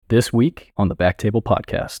this week on the Backtable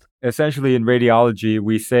Podcast. Essentially, in radiology,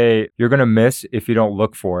 we say you're going to miss if you don't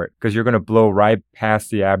look for it because you're going to blow right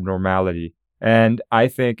past the abnormality. And I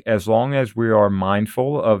think as long as we are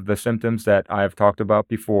mindful of the symptoms that I've talked about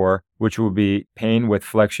before, which will be pain with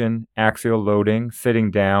flexion, axial loading,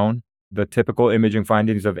 sitting down, the typical imaging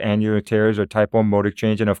findings of annular tears or type 1 motor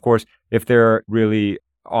change, and of course, if they're really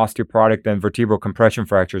osteoporotic, then vertebral compression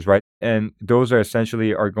fractures, right? And those are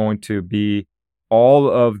essentially going to be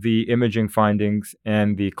all of the imaging findings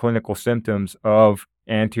and the clinical symptoms of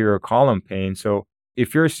anterior column pain. So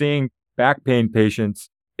if you're seeing back pain patients,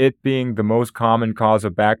 it being the most common cause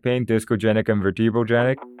of back pain, discogenic and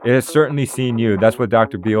vertebrogenic, it has certainly seen you. That's what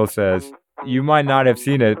Dr. Beal says. You might not have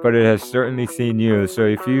seen it, but it has certainly seen you. So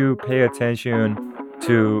if you pay attention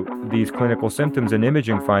to these clinical symptoms and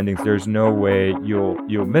imaging findings, there's no way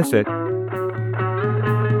you'll miss it.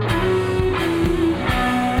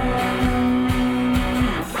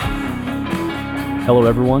 Hello,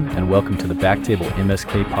 everyone, and welcome to the Backtable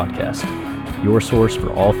MSK Podcast, your source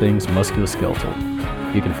for all things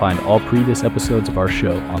musculoskeletal. You can find all previous episodes of our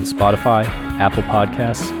show on Spotify, Apple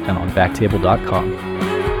Podcasts, and on backtable.com.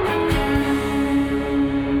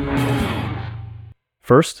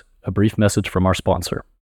 First, a brief message from our sponsor.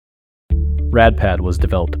 RadPad was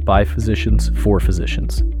developed by physicians for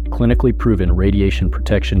physicians, clinically proven radiation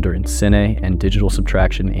protection during cine and digital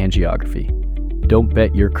subtraction angiography. Don't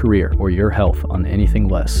bet your career or your health on anything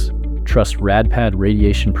less. Trust RadPad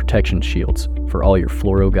radiation protection shields for all your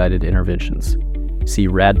fluoro-guided interventions. See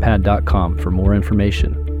radpad.com for more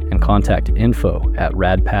information and contact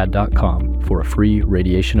info@radpad.com for a free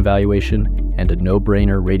radiation evaluation and a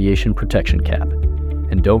no-brainer radiation protection cap.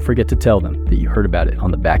 And don't forget to tell them that you heard about it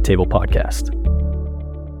on the Backtable Podcast.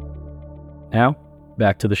 Now,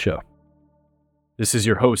 back to the show. This is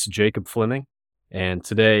your host, Jacob Fleming, and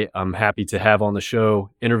today I'm happy to have on the show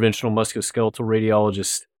interventional musculoskeletal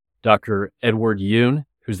radiologist Dr. Edward Yoon,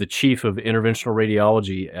 who's the Chief of Interventional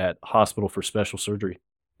Radiology at Hospital for Special Surgery.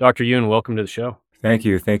 Dr. Yoon, welcome to the show. Thank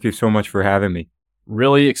you. Thank you so much for having me.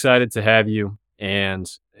 Really excited to have you,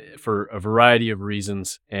 and for a variety of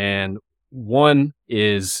reasons. And one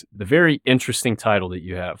is the very interesting title that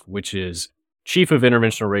you have, which is Chief of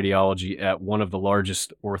Interventional Radiology at one of the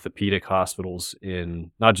largest orthopedic hospitals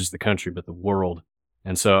in not just the country, but the world.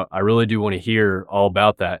 And so I really do want to hear all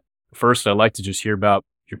about that. First, I'd like to just hear about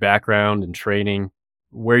your background and training,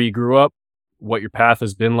 where you grew up, what your path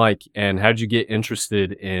has been like, and how'd you get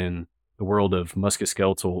interested in the world of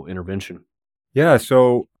musculoskeletal intervention? Yeah,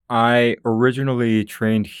 so I originally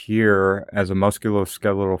trained here as a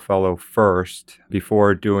musculoskeletal fellow first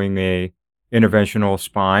before doing a interventional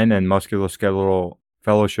spine and musculoskeletal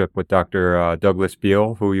fellowship with Dr. Douglas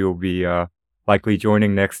Beal, who you'll be likely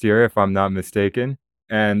joining next year if I'm not mistaken.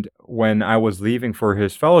 And when I was leaving for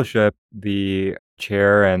his fellowship, the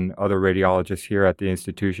chair and other radiologists here at the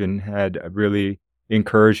institution had really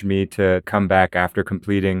encouraged me to come back after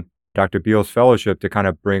completing Dr. Beal's fellowship to kind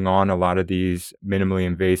of bring on a lot of these minimally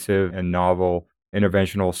invasive and novel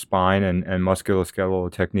interventional spine and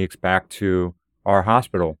musculoskeletal techniques back to our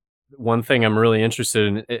hospital. One thing I'm really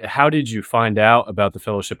interested in, how did you find out about the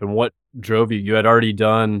fellowship and what drove you? You were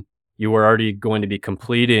already going to be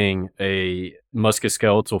completing a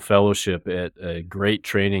musculoskeletal fellowship at a great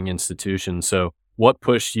training institution. So what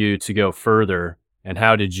pushed you to go further, and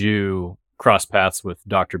how did you cross paths with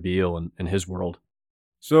Dr. Beal and his world?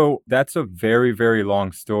 So that's a very, very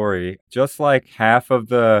long story. Just like half of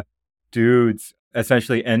the dudes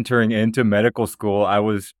essentially entering into medical school, I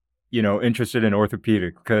was, interested in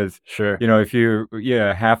orthopedics because, Sure.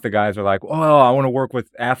 Half the guys are like, well, I want to work with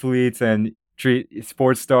athletes and treat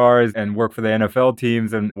sports stars and work for the NFL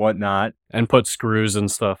teams and whatnot. And put screws and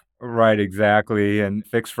stuff. Right, exactly, and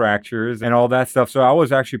fix fractures and all that stuff. So I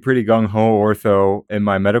was actually pretty gung-ho ortho in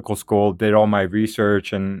my medical school, did all my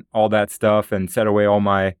research and all that stuff and set away all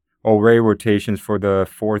my ORA rotations for the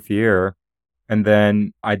fourth year. And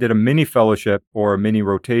then I did a mini fellowship or a mini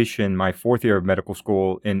rotation my fourth year of medical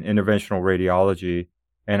school in interventional radiology.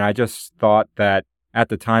 And I just thought that at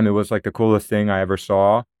the time it was like the coolest thing I ever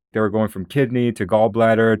saw. They were going from kidney to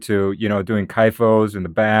gallbladder to, doing kyphos in the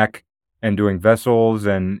back and doing vessels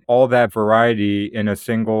and all that variety in a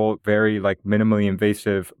single, very minimally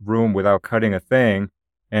invasive room without cutting a thing.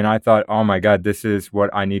 And I thought, oh my God, this is what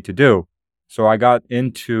I need to do. So I got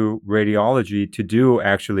into radiology to do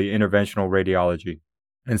actually interventional radiology.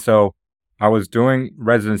 And so I was doing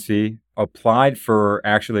residency, applied for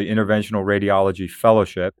actually interventional radiology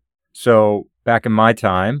fellowship. So back in my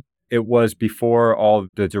time, it was before all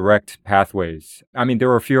the direct pathways. I mean, there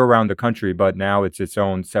were a few around the country, but now it's its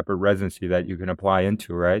own separate residency that you can apply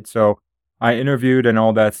into, right? So I interviewed and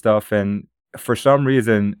all that stuff, and for some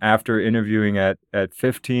reason, after interviewing at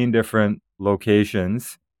 15 different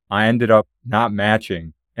locations, I ended up not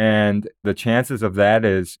matching. And the chances of that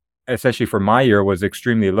is, especially for my year, was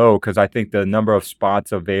extremely low because I think the number of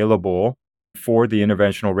spots available for the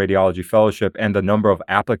interventional radiology fellowship and the number of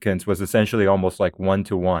applicants was essentially almost like 1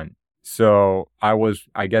 to 1. So I was,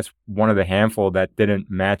 I guess, one of the handful that didn't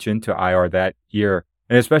match into IR that year.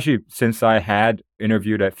 And especially since I had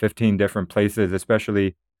interviewed at 15 different places,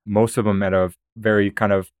 especially most of them at a very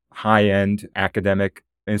kind of high end academic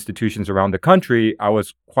institutions around the country, I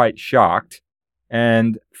was quite shocked.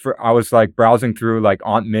 And I was like browsing through like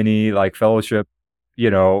Aunt Minnie, like fellowship,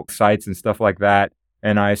 sites and stuff like that.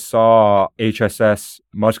 And I saw HSS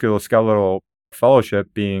musculoskeletal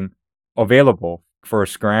fellowship being available for a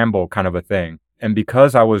scramble kind of a thing. And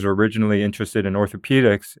because I was originally interested in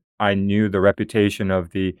orthopedics, I knew the reputation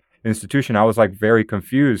of the institution. I was like very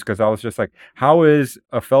confused because I was just like, how is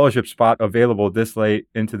a fellowship spot available this late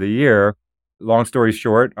into the year? Long story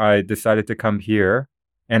short, I decided to come here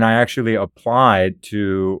and I actually applied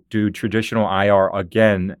to do traditional IR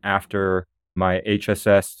again after my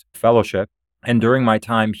HSS fellowship. And during my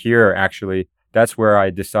time here, actually, that's where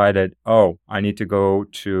I decided, oh, I need to go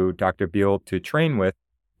to Dr. Beal to train with,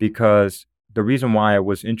 because the reason why I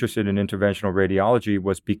was interested in interventional radiology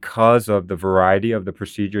was because of the variety of the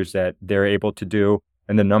procedures that they're able to do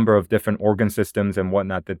and the number of different organ systems and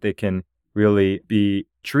whatnot that they can really be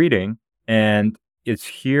treating. And it's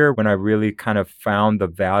here when I really kind of found the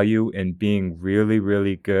value in being really,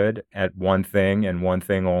 really good at one thing and one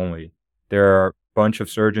thing only. There are a bunch of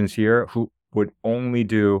surgeons here who would only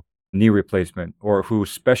do knee replacement or who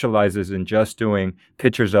specializes in just doing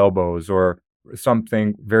pitcher's elbows or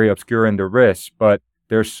something very obscure in the wrist, but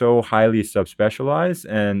they're so highly subspecialized.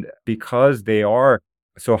 And because they are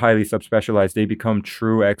so highly subspecialized, they become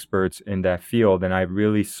true experts in that field. And I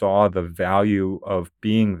really saw the value of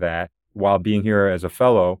being that while being here as a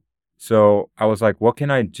fellow. So I was like, what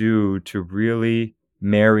can I do to really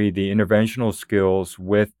marry the interventional skills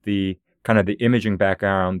with the kind of the imaging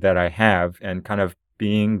background that I have and kind of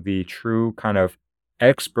being the true kind of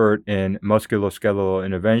expert in musculoskeletal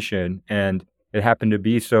intervention. And it happened to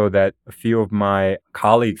be so that a few of my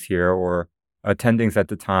colleagues here or attendings at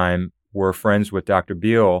the time were friends with Dr.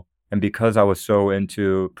 Beal. And because I was so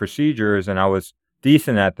into procedures and I was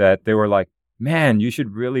decent at that, they were like, man, you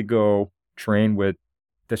should really go train with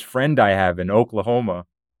this friend I have in Oklahoma.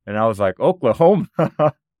 And I was like, Oklahoma?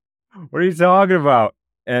 What are you talking about?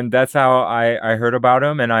 And that's how I heard about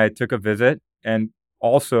him and I took a visit. And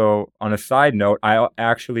also, on a side note, I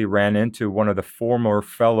actually ran into one of the former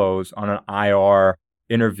fellows on an IR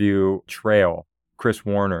interview trail, Chris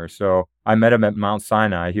Warner. So I met him at Mount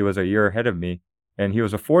Sinai. He was a year ahead of me and he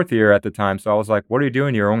was a fourth year at the time. So I was like, what are you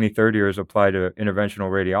doing here? Only third years apply to interventional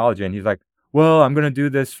radiology. And he's like, well, I'm going to do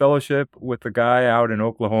this fellowship with the guy out in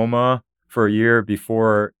Oklahoma for a year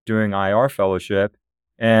before doing IR fellowship.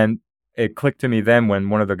 And it clicked to me then when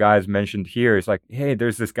one of the guys mentioned here, it's like, hey,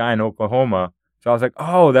 there's this guy in Oklahoma. So I was like,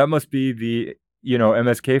 oh, that must be the,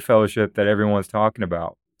 MSK fellowship that everyone's talking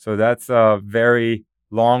about. So that's a very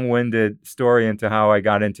long-winded story into how I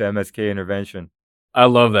got into MSK intervention. I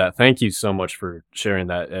love that. Thank you so much for sharing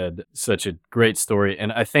that, Ed. Such a great story.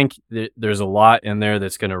 And I think there's a lot in there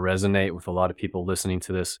that's going to resonate with a lot of people listening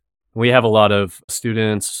to this. We have a lot of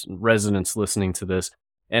students, residents listening to this.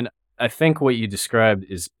 And I think what you described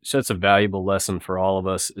is such a valuable lesson for all of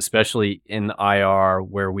us, especially in IR,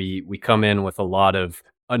 where we come in with a lot of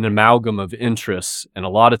an amalgam of interests. And a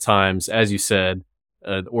lot of times, as you said,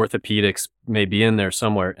 orthopedics may be in there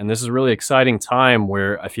somewhere. And this is a really exciting time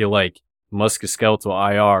where I feel like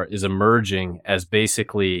musculoskeletal IR is emerging as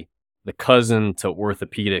basically the cousin to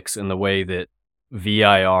orthopedics in the way that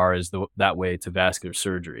VIR is that way to vascular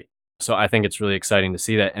surgery. So I think it's really exciting to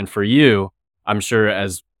see that. And for you, I'm sure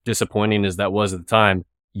as disappointing as that was at the time,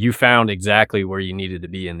 you found exactly where you needed to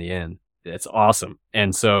be in the end. That's awesome.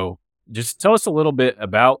 And so just tell us a little bit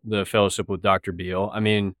about the fellowship with Dr. Beal. I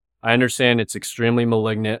mean, I understand it's extremely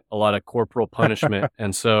malignant, a lot of corporal punishment.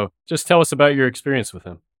 And so just tell us about your experience with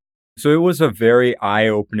him. So it was a very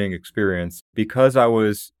eye-opening experience because I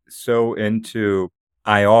was so into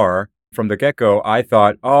IR from the get-go. I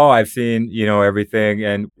thought, oh, I've seen, everything.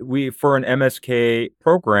 And for an MSK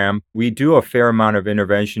program, we do a fair amount of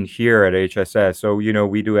intervention here at HSS. So,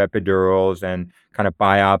 we do epidurals and kind of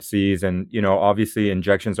biopsies and, obviously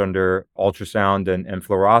injections under ultrasound and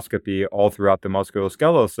fluoroscopy all throughout the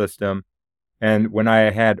musculoskeletal system. And when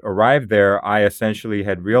I had arrived there, I essentially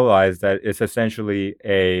had realized that it's essentially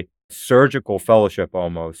a surgical fellowship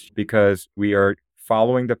almost because we are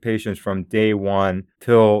following the patients from day one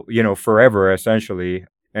till, forever essentially.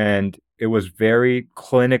 And it was very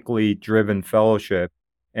clinically driven fellowship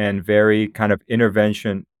and very kind of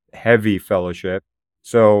intervention heavy fellowship.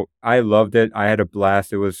 So I loved it. I had a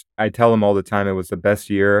blast. I tell them all the time, it was the best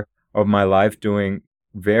year of my life doing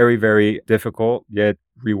very, very difficult yet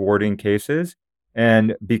rewarding cases.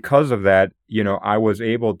 And because of that, I was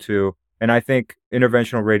able to, and I think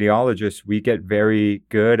interventional radiologists, we get very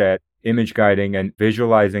good at image guiding and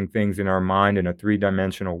visualizing things in our mind in a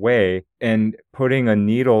three-dimensional way and putting a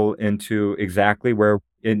needle into exactly where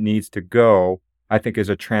it needs to go. I think is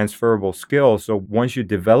a transferable skill. So once you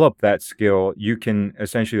develop that skill, you can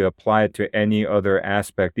essentially apply it to any other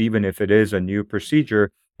aspect, even if it is a new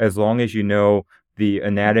procedure, as long as you know the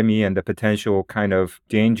anatomy and the potential kind of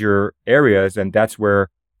danger areas. And that's where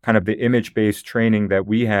kind of the image-based training that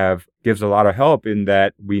we have gives a lot of help in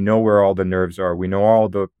that we know where all the nerves are. We know all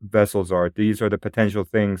the vessels are. These are the potential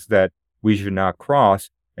things that we should not cross.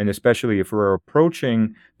 And especially if we're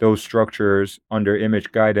approaching those structures under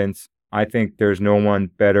image guidance, I think there's no one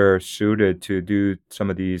better suited to do some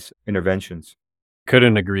of these interventions.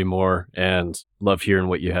 Couldn't agree more, and love hearing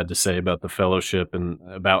what you had to say about the fellowship and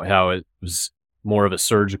about how it was more of a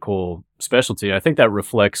surgical specialty. I think that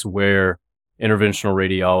reflects where interventional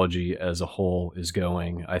radiology as a whole is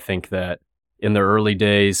going. I think that in the early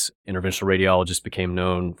days, interventional radiologists became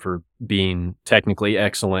known for being technically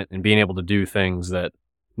excellent and being able to do things that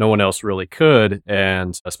no one else really could,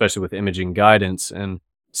 and especially with imaging guidance. And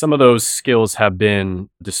some of those skills have been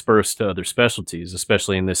dispersed to other specialties,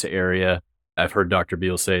 especially in this area. I've heard Dr.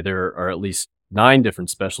 Beal say there are at least 9 different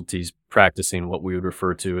specialties practicing what we would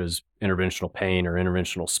refer to as interventional pain or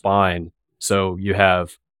interventional spine. So you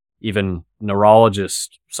have even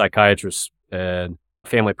neurologists, psychiatrists, and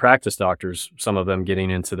family practice doctors, some of them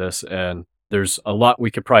getting into this. And there's a lot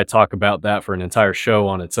we could probably talk about that for an entire show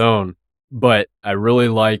on its own. But I really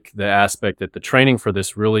like the aspect that the training for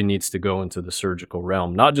this really needs to go into the surgical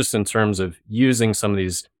realm, not just in terms of using some of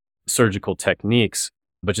these surgical techniques,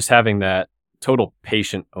 but just having that total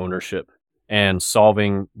patient ownership and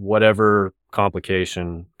solving whatever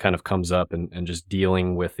complication kind of comes up and just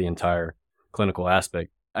dealing with the entire clinical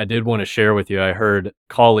aspect. I did want to share with you, I heard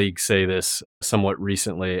colleagues say this somewhat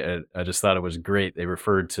recently. And I just thought it was great. They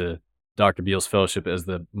referred to Dr. Beal's fellowship as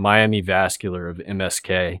the Miami Vascular of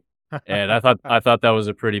MSK. And I thought that was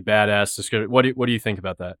a pretty badass description. What do you think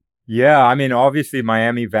about that? Yeah, I mean, obviously,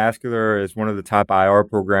 Miami Vascular is one of the top IR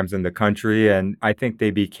programs in the country. And I think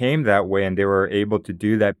they became that way and they were able to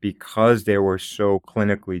do that because they were so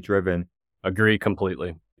clinically driven. Agree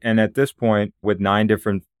completely. And at this point, with 9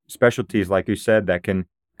 different specialties, like you said, that can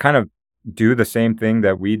kind of do the same thing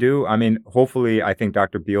that we do. I mean, hopefully, I think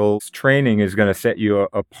Dr. Beal's training is going to set you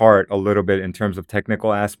apart a little bit in terms of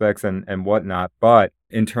technical aspects and whatnot. But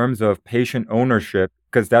in terms of patient ownership,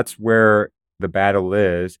 because that's where the battle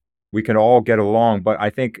is, we can all get along. But I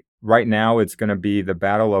think right now it's going to be the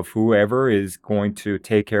battle of whoever is going to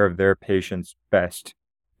take care of their patients best.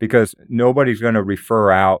 Because nobody's going to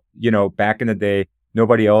refer out, back in the day,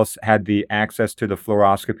 nobody else had the access to the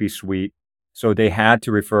fluoroscopy suite. So they had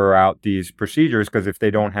to refer out these procedures because if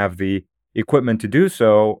they don't have the equipment to do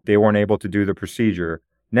so, they weren't able to do the procedure.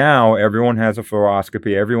 Now everyone has a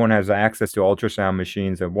fluoroscopy, everyone has access to ultrasound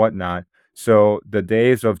machines and whatnot. So the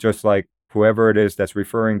days of just like whoever it is that's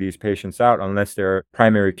referring these patients out, unless they're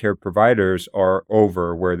primary care providers, are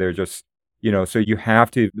over, where they're just, so you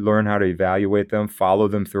have to learn how to evaluate them, follow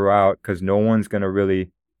them throughout, because no one's going to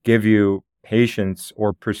really give you patients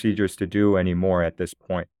or procedures to do anymore at this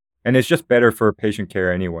point. And it's just better for patient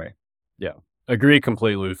care anyway. Yeah. Agree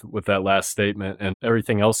completely with that last statement. And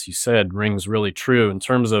everything else you said rings really true in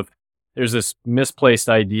terms of there's this misplaced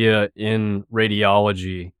idea in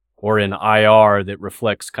radiology or in IR that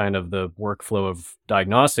reflects kind of the workflow of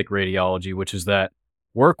diagnostic radiology, which is that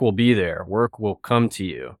work will be there, work will come to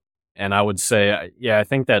you. And I would say, yeah, I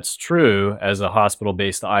think that's true as a hospital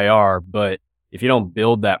based IR, but if you don't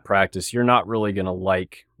build that practice, you're not really going to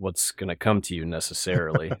like what's going to come to you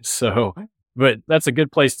necessarily. So, but that's a good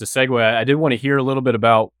place to segue. I did want to hear a little bit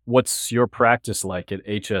about what's your practice like at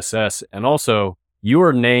HSS. And also, you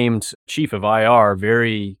were named chief of IR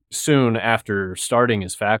very soon after starting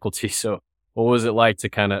as faculty. So, what was it like to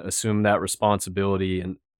kind of assume that responsibility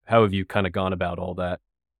and how have you kind of gone about all that?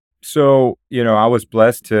 So, I was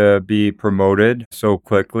blessed to be promoted so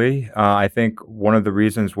quickly. I think one of the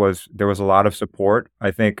reasons was there was a lot of support.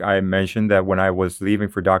 I think I mentioned that when I was leaving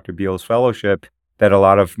for Dr. Beal's fellowship, that a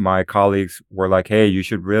lot of my colleagues were like, hey, you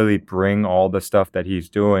should really bring all the stuff that he's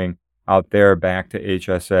doing out there back to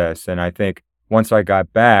HSS. And I think once I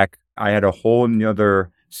got back, I had a whole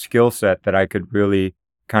nother skill set that I could really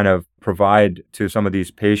kind of provide to some of these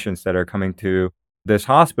patients that are coming to this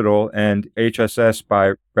hospital. And HSS,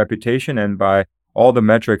 by reputation and by all the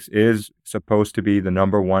metrics, is supposed to be the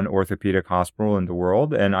number one orthopedic hospital in the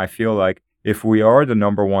world. And I feel like if we are the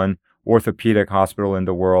number one orthopedic hospital in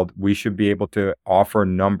the world, we should be able to offer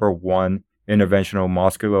number one interventional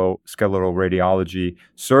musculoskeletal radiology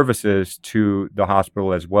services to the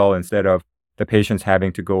hospital as well, instead of the patients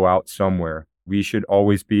having to go out somewhere. We should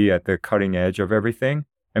always be at the cutting edge of everything.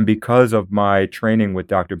 And because of my training with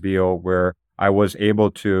Dr. Beal, where I was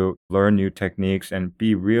able to learn new techniques and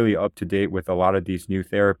be really up to date with a lot of these new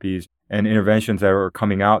therapies and interventions that were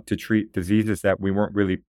coming out to treat diseases that we weren't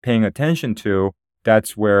really paying attention to,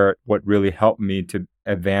 that's where what really helped me to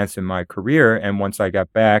advance in my career. And once I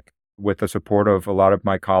got back, with the support of a lot of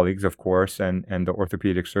my colleagues, of course, and the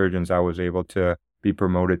orthopedic surgeons, I was able to be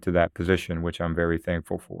promoted to that position, which I'm very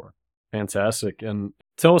thankful for. Fantastic. And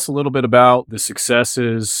tell us a little bit about the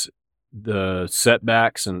successes, the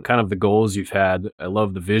setbacks, and kind of the goals you've had. I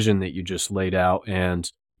love the vision that you just laid out.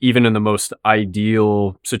 And even in the most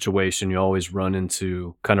ideal situation, you always run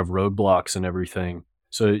into kind of roadblocks and everything.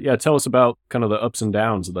 So, yeah, tell us about kind of the ups and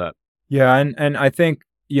downs of that. Yeah, and I think,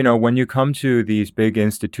 when you come to these big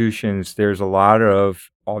institutions, there's a lot of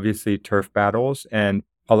obviously turf battles and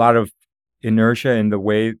a lot of inertia in the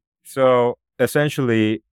way. So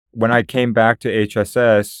essentially, when I came back to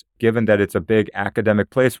HSS, given that it's a big academic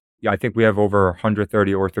place, I think we have over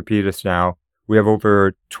 130 orthopedists now. We have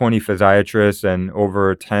over 20 physiatrists and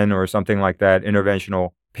over 10 or something like that,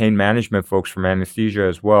 interventional pain management folks from anesthesia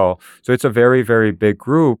as well. So it's a very, very big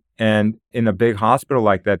group. And in a big hospital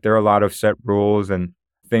like that, there are a lot of set rules and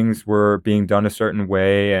things were being done a certain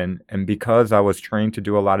way. And because I was trained to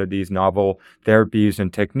do a lot of these novel therapies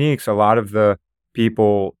and techniques, a lot of the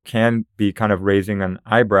people can be kind of raising an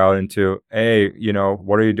eyebrow into, hey,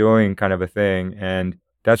 what are you doing, kind of a thing. And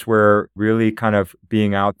that's where really kind of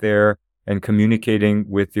being out there and communicating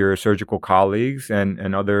with your surgical colleagues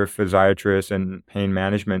and other physiatrists and pain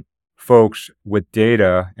management folks with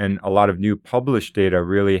data and a lot of new published data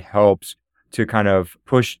really helps to kind of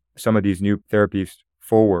push some of these new therapies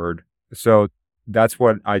forward. So that's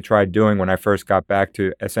what I tried doing when I first got back,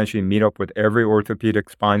 to essentially meet up with every orthopedic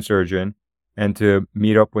spine surgeon and to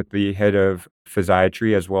meet up with the head of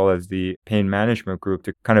physiatry as well as the pain management group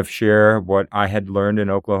to kind of share what I had learned in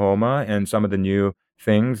Oklahoma and some of the new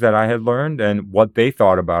things that I had learned and what they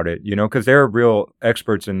thought about it, because they're real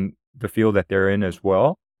experts in the field that they're in as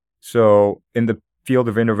well. So in the field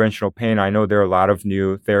of interventional pain, I know there are a lot of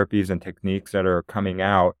new therapies and techniques that are coming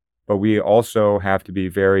out, but we also have to be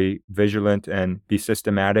very vigilant and be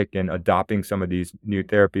systematic in adopting some of these new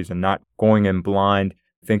therapies and not going in blind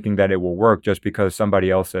thinking that it will work just because somebody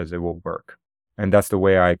else says it will work. And that's the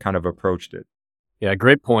way I kind of approached it. Yeah,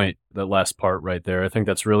 great point. That last part right there. I think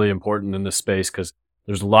that's really important in this space because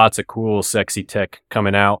there's lots of cool, sexy tech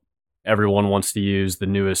coming out. Everyone wants to use the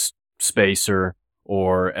newest spacer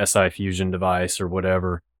or SI fusion device or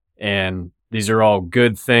whatever. And these are all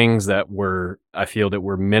good things that I feel that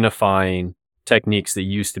we're minifying techniques that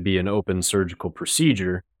used to be an open surgical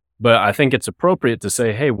procedure. But I think it's appropriate to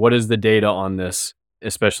say, hey, what is the data on this,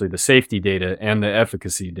 especially the safety data and the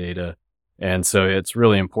efficacy data? And so it's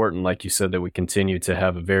really important, like you said, that we continue to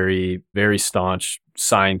have a very, very staunch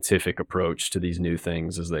scientific approach to these new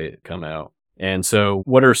things as they come out. And so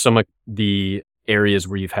what are some of the areas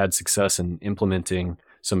where you've had success in implementing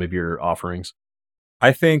some of your offerings?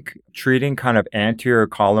 I think treating kind of anterior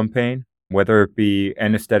column pain, whether it be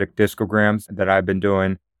anesthetic discograms that I've been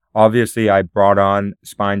doing. Obviously, I brought on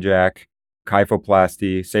spine jack,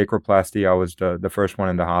 kyphoplasty, sacroplasty. I was the first one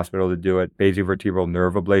in the hospital to do it. Basivertebral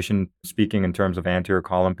nerve ablation, speaking in terms of anterior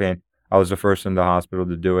column pain, I was the first in the hospital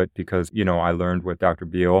to do it because, I learned with Dr.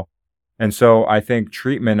 Beal. And so I think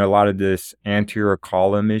treatment, a lot of this anterior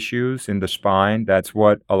column issues in the spine, that's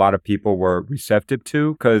what a lot of people were receptive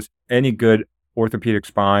to, because any good orthopedic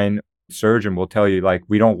spine surgeon will tell you, like,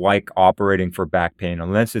 we don't like operating for back pain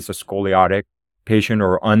unless it's a scoliotic patient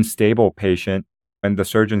or unstable patient. And the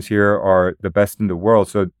surgeons here are the best in the world.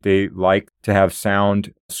 So they like to have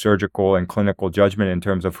sound surgical and clinical judgment in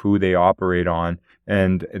terms of who they operate on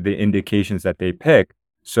and the indications that they pick.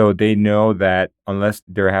 So they know that unless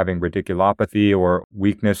they're having radiculopathy or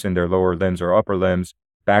weakness in their lower limbs or upper limbs,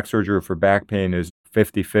 back surgery for back pain is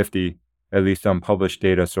 50-50, at least on published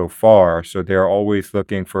data so far. So they're always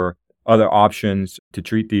looking for other options to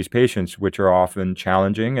treat these patients, which are often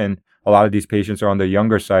challenging. And a lot of these patients are on the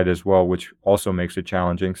younger side as well, which also makes it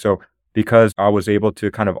challenging. So because I was able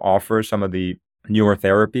to kind of offer some of the newer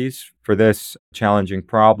therapies for this challenging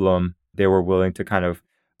problem, they were willing to kind of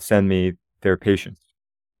send me their patients.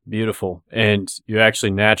 Beautiful. And you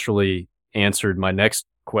actually naturally answered my next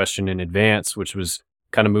question in advance, which was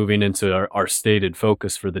kind of moving into our stated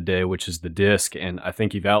focus for the day, which is the disc. And I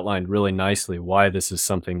think you've outlined really nicely why this is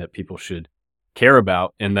something that people should care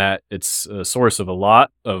about, and that it's a source of a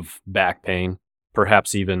lot of back pain,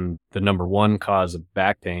 perhaps even the number one cause of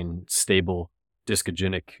back pain, stable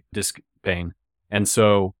discogenic disc pain. And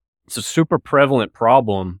so it's a super prevalent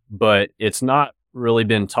problem, but it's not really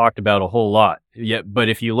been talked about a whole lot yet. But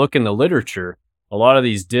if you look in the literature, a lot of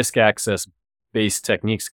these disc access based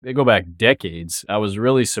techniques, they go back decades. I was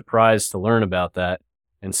really surprised to learn about that.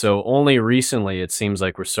 And so only recently it seems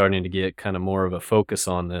like we're starting to get kind of more of a focus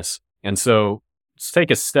on this. And so let's take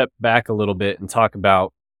a step back a little bit and talk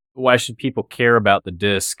about, why should people care about the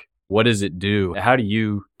disc? What does it do? How do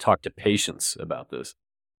you talk to patients about this?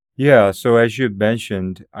 Yeah, so as you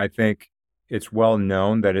mentioned, I think it's well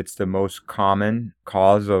known that it's the most common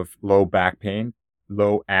cause of low back pain,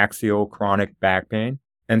 low axial chronic back pain.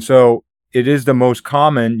 And so it is the most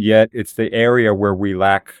common, yet it's the area where we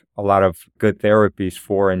lack a lot of good therapies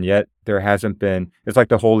for, and yet there hasn't been, it's like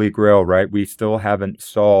the holy grail, right? We still haven't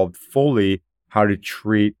solved fully how to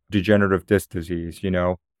treat degenerative disc disease, you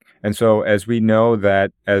know? And so as we know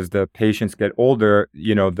that as the patients get older,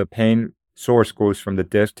 the pain source goes from the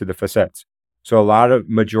disc to the facets. So a lot of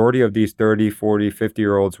majority of these 30, 40,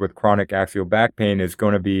 50-year-olds with chronic axial back pain is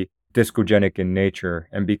going to be discogenic in nature.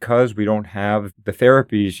 And because we don't have the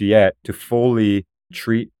therapies yet to fully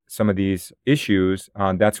treat some of these issues,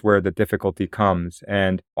 that's where the difficulty comes.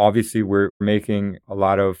 And obviously, we're making a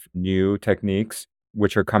lot of new techniques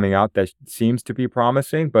which are coming out that seems to be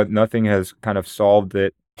promising, but nothing has kind of solved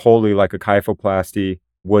it wholly like a kyphoplasty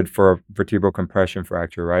would for a vertebral compression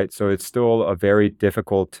fracture, right? So it's still a very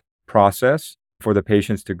difficult process for the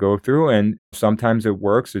patients to go through. And sometimes it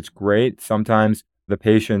works, it's great. Sometimes the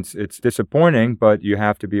patients, it's disappointing, but you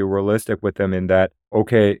have to be realistic with them in that,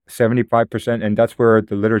 okay, 75%, and that's where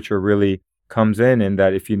the literature really comes in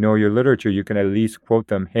that if you know your literature, you can at least quote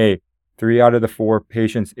them, hey, 3 out of the 4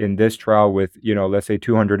 patients in this trial with, let's say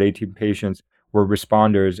 218 patients were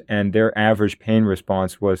responders, and their average pain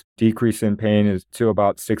response was decrease in pain is to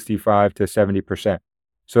about 65 to 70%.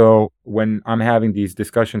 So when I'm having these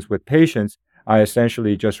discussions with patients, I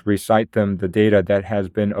essentially just recite them the data that has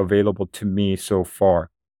been available to me so far.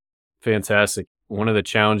 Fantastic. One of the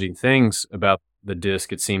challenging things about the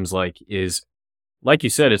disc, it seems like you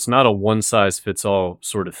said, it's not a one size fits all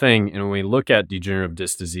sort of thing. And when we look at degenerative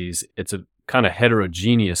disc disease, it's a kind of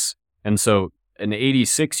heterogeneous. And so an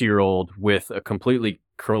 86-year-old with a completely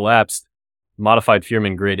collapsed modified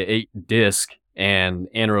Fuhrman grade 8 disc and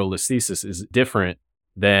aneurysthesis is different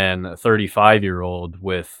than a 35-year-old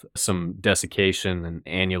with some desiccation and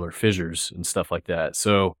annular fissures and stuff like that.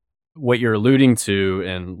 So what you're alluding to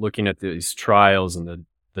and looking at these trials and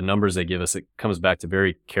the numbers they give us, it comes back to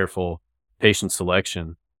very careful patient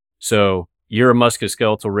selection. So you're a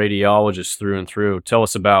musculoskeletal radiologist through and through. Tell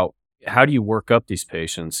us about, how do you work up these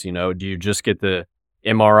patients? Do you just get the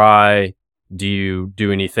MRI? Do you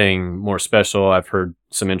do anything more special? I've heard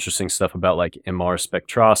some interesting stuff about like MR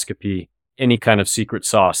spectroscopy. Any kind of secret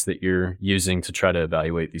sauce that you're using to try to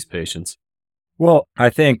evaluate these patients? Well, I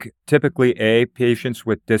think typically patients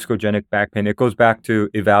with discogenic back pain, it goes back to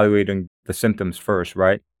evaluating the symptoms first,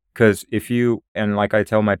 right? Because and like I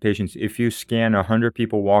tell my patients, if you scan 100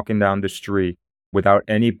 people walking down the street without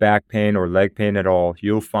any back pain or leg pain at all,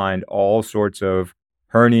 you'll find all sorts of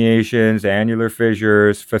herniations, annular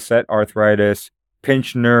fissures, facet arthritis,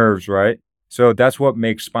 pinched nerves, right? So that's what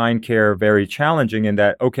makes spine care very challenging in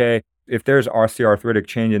that, okay, if there's osteoarthritic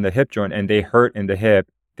change in the hip joint and they hurt in the hip,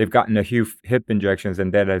 they've gotten a few hip injections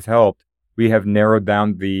and that has helped. We have narrowed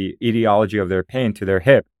down the etiology of their pain to their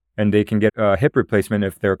hip, and they can get a hip replacement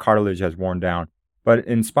if their cartilage has worn down. But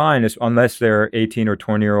in spine, unless they're 18 or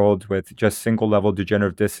 20-year-olds with just single-level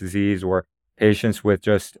degenerative disc disease or patients with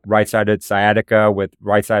just right-sided sciatica with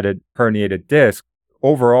right-sided herniated disc,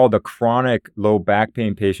 overall, the chronic low back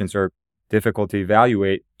pain patients are difficult to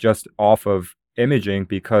evaluate just off of imaging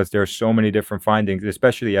because there's so many different findings,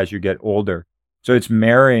 especially as you get older. So it's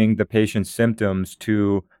marrying the patient's symptoms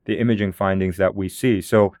to the imaging findings that we see.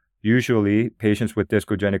 So usually patients with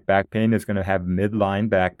discogenic back pain is going to have midline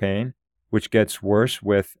back pain, which gets worse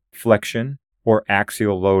with flexion or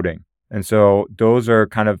axial loading. And so those are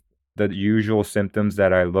kind of the usual symptoms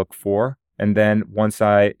that I look for. And then once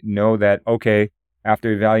I know that, okay,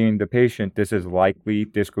 after evaluating the patient, this is likely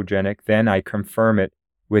discogenic, then I confirm it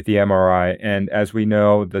with the MRI. And as we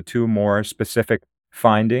know, the two more specific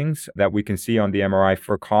findings that we can see on the MRI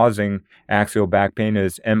for causing axial back pain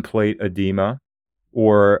is end plate edema,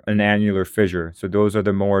 or an annular fissure. So those are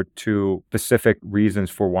the more two specific reasons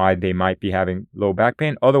for why they might be having low back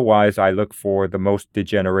pain. Otherwise, I look for the most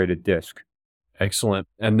degenerated disc. Excellent.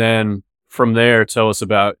 And then from there, tell us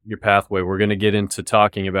about your pathway. We're going to get into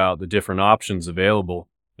talking about the different options available.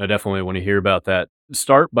 I definitely want to hear about that.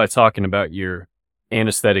 Start by talking about your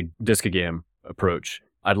anesthetic discogram approach.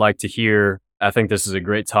 I'd like to hear, I think this is a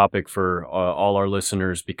great topic for all our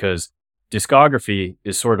listeners because discography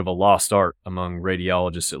is sort of a lost art among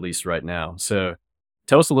radiologists, at least right now. So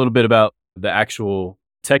tell us a little bit about the actual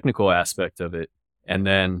technical aspect of it and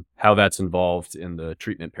then how that's involved in the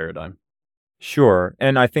treatment paradigm. Sure.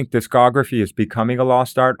 And I think discography is becoming a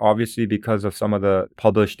lost art, obviously, because of some of the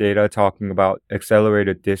published data talking about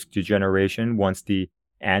accelerated disc degeneration once the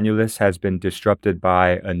annulus has been disrupted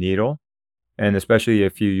by a needle. And especially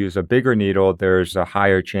if you use a bigger needle, there's a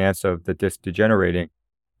higher chance of the disc degenerating.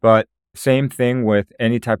 But same thing with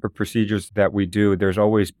any type of procedures that we do, there's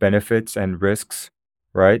always benefits and risks,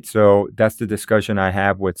 right? So that's the discussion I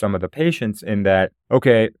have with some of the patients in that,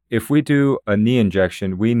 okay, if we do a knee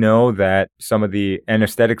injection, we know that some of the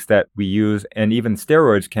anesthetics that we use and even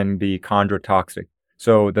steroids can be chondrotoxic.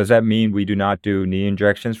 So does that mean we do not do knee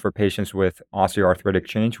injections for patients with osteoarthritic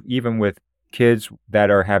change, even with kids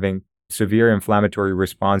that are having severe inflammatory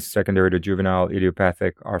response secondary to juvenile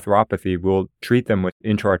idiopathic arthropathy? We'll treat them with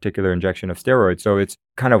intra-articular injection of steroids. So it's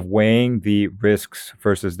kind of weighing the risks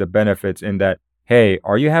versus the benefits in that, hey,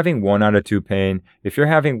 are you having 1 out of 2 pain? If you're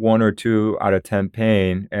having 1 or 2 out of 10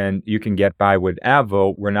 pain and you can get by with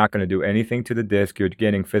Advil, we're not going to do anything to the disc. You're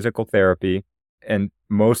getting physical therapy, and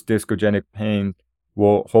most discogenic pain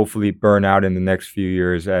will hopefully burn out in the next few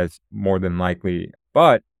years as more than likely.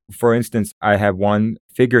 But for instance, I have one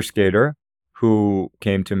figure skater who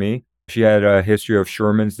came to me. She had a history of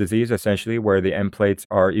Sherman's disease, essentially, where the end plates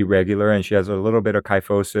are irregular and she has a little bit of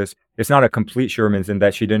kyphosis. It's not a complete Sherman's in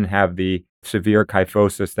that she didn't have the severe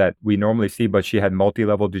kyphosis that we normally see, but she had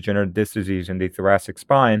multi-level degenerative disc disease in the thoracic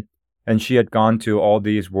spine. And she had gone to all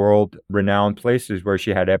these world-renowned places where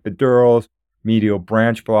she had epidurals, medial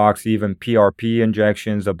branch blocks, even PRP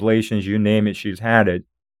injections, ablations, you name it, she's had it.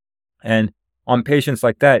 And on patients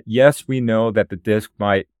like that, yes, we know that the disc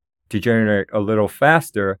might degenerate a little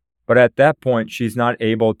faster, but at that point, she's not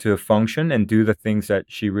able to function and do the things that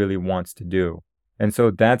she really wants to do. And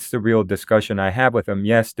so that's the real discussion I have with them.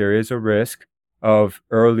 Yes, there is a risk of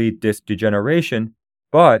early disc degeneration,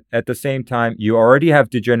 but at the same time, you already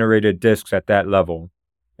have degenerated discs at that level.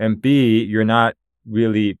 And B, you're not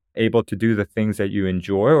really able to do the things that you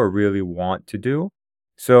enjoy or really want to do.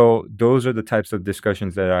 So those are the types of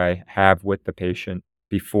discussions that I have with the patient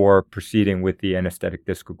before proceeding with the anesthetic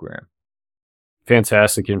discogram.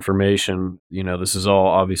 Fantastic information. This is all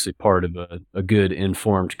obviously part of a good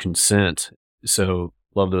informed consent. So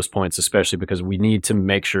love those points, especially because we need to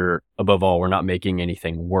make sure, above all, we're not making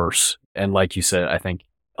anything worse. And like you said, I think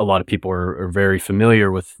a lot of people are very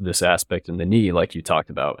familiar with this aspect in the knee, like you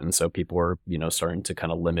talked about. And so people are, starting to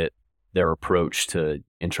kind of limit their approach to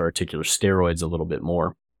intra-articular steroids a little bit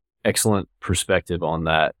more. Excellent perspective on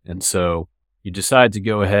that. And so you decide to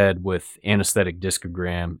go ahead with anesthetic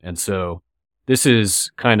discogram. And so this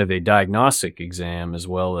is kind of a diagnostic exam as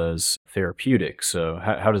well as therapeutic. So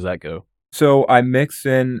how does that go? So I mix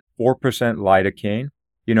in 4% lidocaine.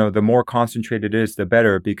 The more concentrated it is, the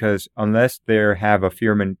better, because unless they have a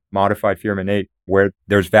modified Fuhrman 8 where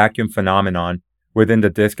there's vacuum phenomenon within the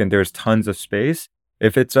disc and there's tons of space,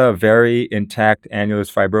 if it's a very intact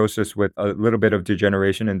annulus fibrosis with a little bit of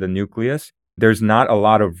degeneration in the nucleus, there's not a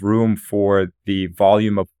lot of room for the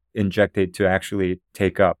volume of injectate to actually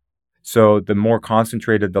take up. So the more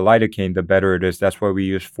concentrated the lidocaine, the better it is. That's why we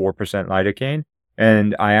use 4% lidocaine.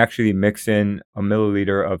 And I actually mix in a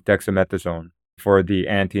milliliter of dexamethasone for the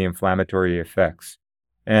anti-inflammatory effects.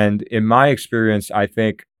 And in my experience, I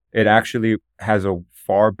think it actually has a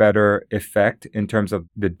far better effect in terms of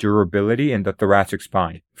the durability in the thoracic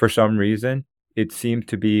spine. For some reason, it seemed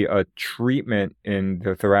to be a treatment in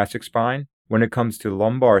the thoracic spine. When it comes to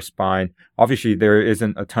lumbar spine, obviously there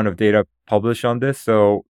isn't a ton of data published on this,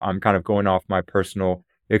 so I'm kind of going off my personal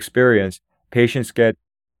experience. Patients get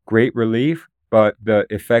great relief, but the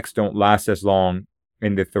effects don't last as long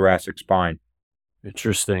in the thoracic spine.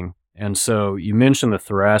 Interesting. And so you mentioned the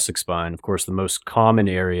thoracic spine. Of course, the most common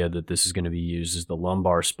area that this is going to be used is the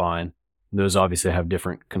lumbar spine. Those obviously have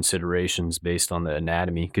different considerations based on the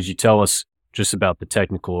anatomy. Could you tell us just about the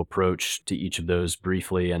technical approach to each of those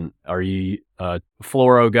briefly? And are you a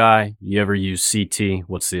fluoro guy? You ever use CT?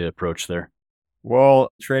 What's the approach there?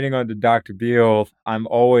 Well, training under Dr. Beal, I'm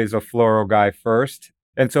always a fluoro guy first.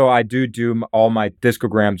 And so I do all my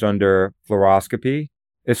discograms under fluoroscopy.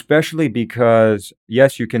 especially because,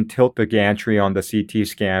 yes, you can tilt the gantry on the CT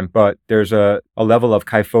scan, but there's a level of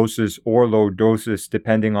kyphosis or lordosis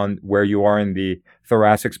depending on where you are in the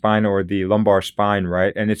thoracic spine or the lumbar spine,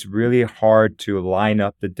 right? And it's really hard to line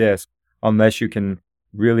up the disc unless you can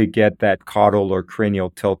really get that caudal or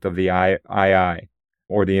cranial tilt of the eye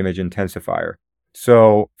or the image intensifier.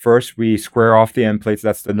 So first we square off the end plates.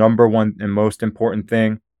 That's the number one and most important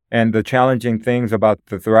thing. And the challenging things about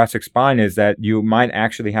the thoracic spine is that you might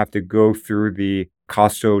actually have to go through the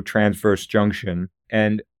costotransverse junction.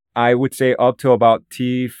 And I would say up to about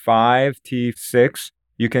T5, T6,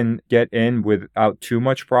 you can get in without too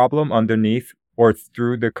much problem underneath or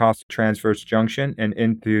through the costotransverse junction and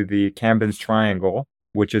into the Camden's triangle,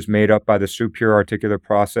 which is made up by the superior articular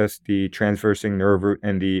process, the transversing nerve root,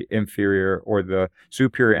 and the inferior or the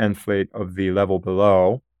superior end plate of the level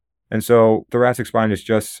below. And so thoracic spine is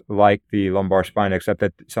just like the lumbar spine, except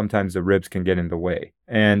that sometimes the ribs can get in the way.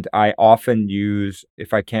 And I often use,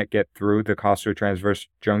 if I can't get through the costotransverse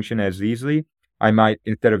junction as easily, I might,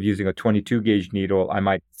 instead of using a 22 gauge needle, I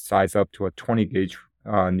might size up to a 20 gauge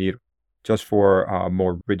needle just for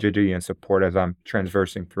more rigidity and support as I'm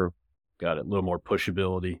transversing through. Got it. A little more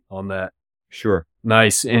pushability on that. Sure.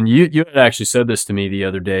 Nice. And you had actually said this to me the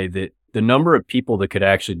other day, that the number of people that could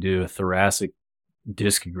actually do a thoracic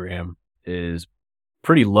discogram is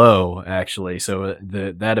pretty low, actually. So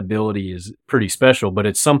that ability is pretty special, but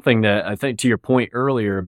it's something that I think, to your point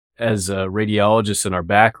earlier, as radiologists in our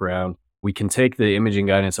background, we can take the imaging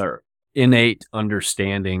guidance, our innate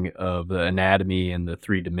understanding of the anatomy and the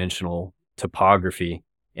three-dimensional topography,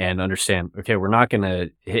 and understand, okay, we're not going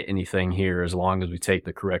to hit anything here as long as we take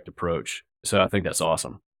the correct approach. So I think that's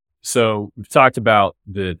awesome. So we've talked about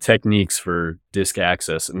the techniques for disc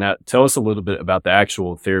access. And now tell us a little bit about the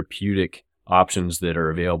actual therapeutic options that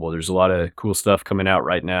are available. There's a lot of cool stuff coming out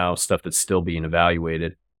right now, stuff that's still being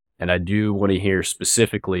evaluated. And I do want to hear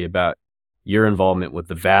specifically about your involvement with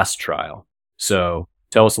the VAST trial. So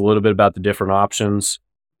tell us a little bit about the different options,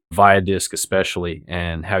 ViaDisc especially,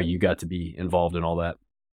 and how you got to be involved in all that.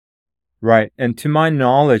 Right. And to my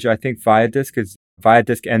knowledge, I think ViaDisc is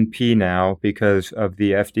ViaDisc NP now because of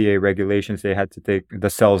the FDA regulations. They had to take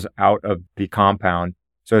the cells out of the compound.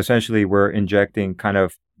 So essentially, we're injecting kind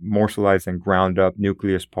of morselized and ground up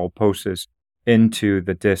nucleus pulposus into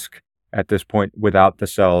the disc at this point without the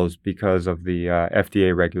cells because of the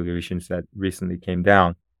FDA regulations that recently came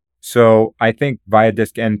down. So I think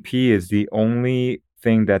ViaDisc NP is the only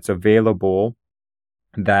thing that's available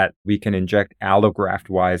that we can inject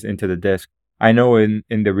allograft-wise into the disc. I know in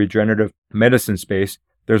the regenerative medicine space,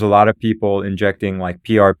 there's a lot of people injecting like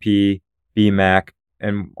PRP, BMAC,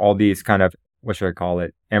 and all these kind of, what should I call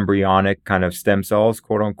it, embryonic kind of stem cells,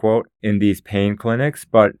 quote unquote, in these pain clinics.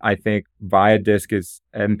 But I think ViaDisc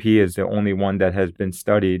NP is the only one that has been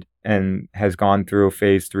studied and has gone through a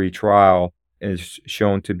phase 3 trial and is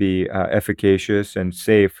shown to be efficacious and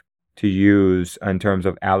safe to use in terms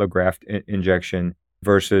of allograft injection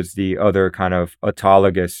versus the other kind of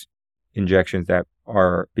autologous injections that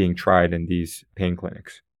are being tried in these pain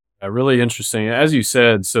clinics. Really interesting. As you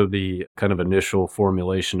said, so the kind of initial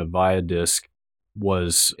formulation of ViaDisc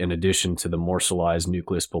was, in addition to the morselized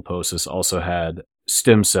nucleus pulposus, also had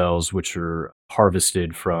stem cells, which are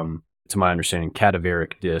harvested from, to my understanding,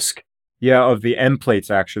 cadaveric disc. Yeah, of the end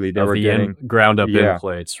plates, actually. They were getting ground up end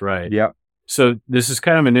plates, right? Yeah. So this is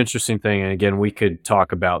kind of an interesting thing. And again, we could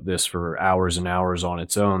talk about this for hours and hours on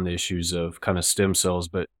its own, the issues of kind of stem cells,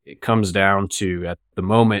 but it comes down to, at the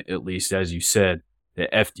moment, at least, as you said, the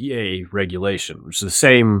FDA regulation, which is the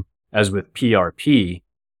same as with PRP.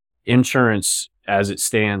 Insurance, as it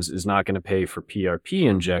stands, is not going to pay for PRP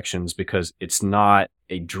injections because it's not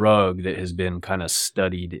a drug that has been kind of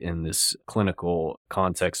studied in this clinical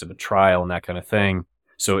context of a trial and that kind of thing.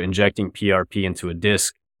 So injecting PRP into a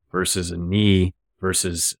disc versus a knee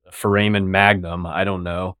versus foramen magnum, I don't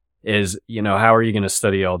know, is, how are you going to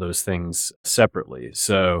study all those things separately?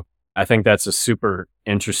 So I think that's a super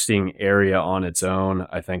interesting area on its own.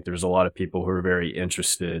 I think there's a lot of people who are very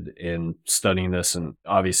interested in studying this. And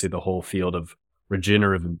obviously the whole field of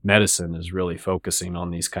regenerative medicine is really focusing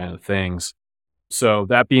on these kind of things. So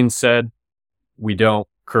that being said, we don't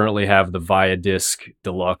currently have the ViaDisc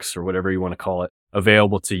Deluxe or whatever you want to call it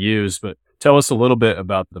available to use, but tell us a little bit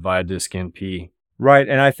about the ViaDisc NP. Right.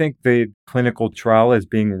 And I think the clinical trial is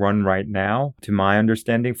being run right now, to my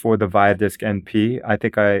understanding, for the ViaDisc NP. I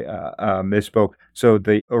think I misspoke. So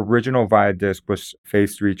the original ViaDisc was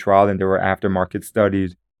phase 3 trial and there were aftermarket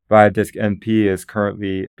studies. ViaDisc NP is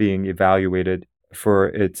currently being evaluated for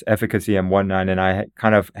its efficacy and whatnot. And I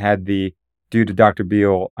kind of had due to Dr.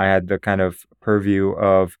 Beal, I had the kind of purview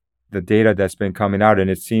of the data that's been coming out, and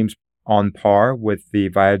it seems on par with the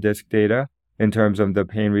Viadisc data in terms of the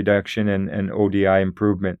pain reduction and ODI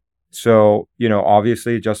improvement. So,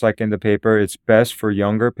 obviously, just like in the paper, it's best for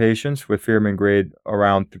younger patients with Fearman grade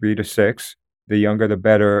around 3 to 6. The younger, the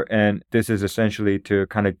better. And this is essentially to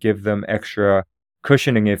kind of give them extra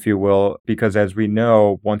cushioning, if you will, because as we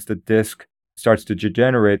know, once the disc starts to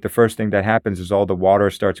degenerate, the first thing that happens is all the water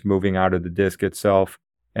starts moving out of the disc itself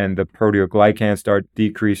and the proteoglycans start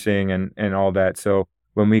decreasing and all that. So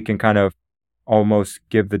when we can kind of almost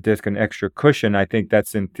give the disc an extra cushion, I think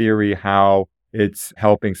that's in theory how it's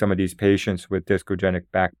helping some of these patients with discogenic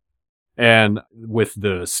back. And with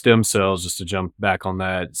the stem cells, just to jump back on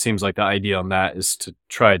that, it seems like the idea on that is to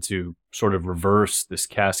try to sort of reverse this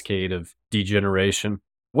cascade of degeneration.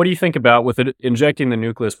 What do you think about with it injecting the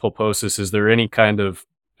nucleus pulposus? Is there any kind of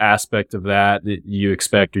aspect of that that you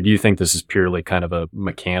expect, or do you think this is purely kind of a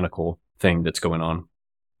mechanical thing that's going on?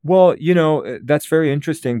 Well, that's very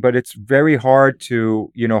interesting, but it's very hard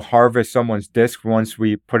to, harvest someone's disc once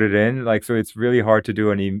we put it in. Like, so it's really hard to do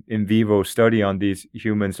an in vivo study on these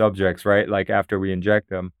human subjects, right? Like after we inject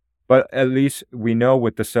them. But at least we know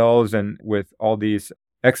with the cells and with all these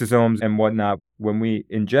exosomes and whatnot, when we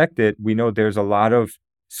inject it, we know there's a lot of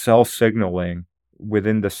cell signaling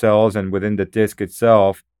within the cells and within the disc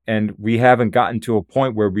itself. And we haven't gotten to a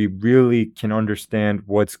point where we really can understand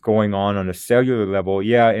what's going on a cellular level.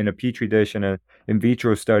 Yeah, in a petri dish and in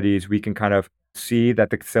vitro studies, we can kind of see that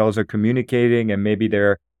the cells are communicating and maybe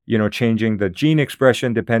they're, changing the gene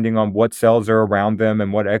expression depending on what cells are around them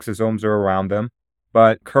and what exosomes are around them.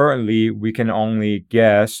 But currently, we can only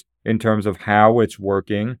guess in terms of how it's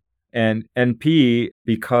working. And NP,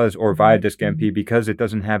 or Viadisc NP, because it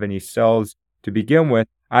doesn't have any cells to begin with,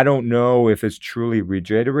 I don't know if it's truly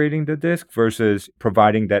regenerating the disc versus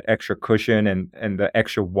providing that extra cushion and the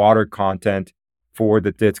extra water content for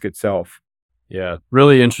the disc itself. Yeah,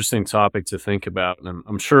 really interesting topic to think about. And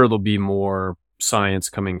I'm sure there'll be more science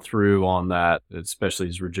coming through on that, especially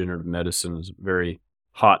as regenerative medicine is a very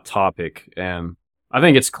hot topic. And I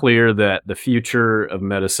think it's clear that the future of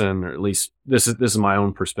medicine, or at least this is my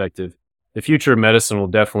own perspective, the future of medicine will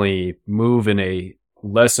definitely move in a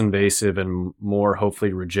less invasive and more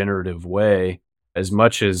hopefully regenerative way. As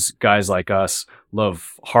much as guys like us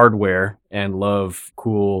love hardware and love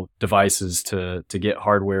cool devices to get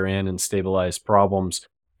hardware in and stabilize problems,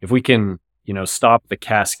 if we can, stop the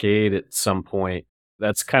cascade at some point,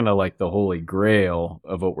 that's kind of like the holy grail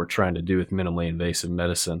of what we're trying to do with minimally invasive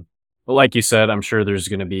medicine. But like you said, I'm sure there's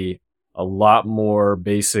going to be a lot more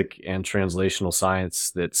basic and translational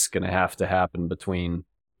science that's going to happen between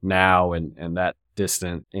now and that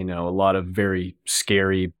distant, a lot of very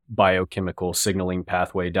scary biochemical signaling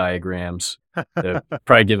pathway diagrams that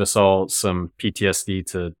probably give us all some PTSD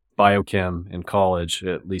to biochem in college,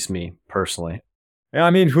 at least me personally. Yeah, I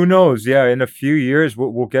mean, who knows? Yeah, in a few years,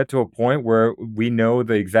 we'll get to a point where we know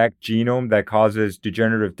the exact genome that causes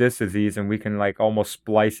degenerative disc disease and we can like almost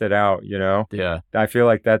splice it out. Yeah. I feel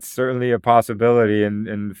like that's certainly a possibility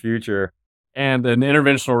in the future. And an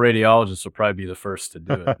interventional radiologist will probably be the first to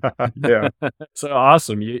do it. Yeah. So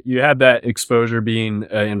awesome. You had that exposure being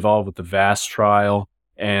involved with the VAST trial.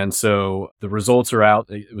 And so the results are out.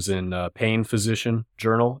 It was in Pain Physician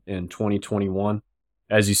Journal in 2021.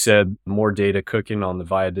 As you said, more data cooking on the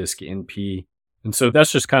Viadisc NP. And so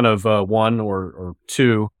that's just kind of one or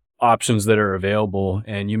two options that are available.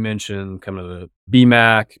 And you mentioned kind of the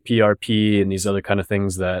BMAC, PRP, and these other kind of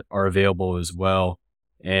things that are available as well.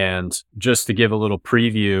 And just to give a little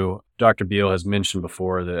preview, Dr. Beal has mentioned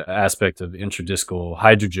before the aspect of intradiscal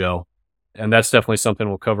hydrogel. And that's definitely something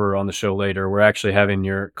we'll cover on the show later. We're actually having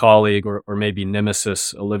your colleague or maybe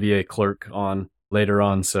nemesis, Olivier Clerc, on later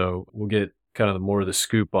on. So we'll get kind of more of the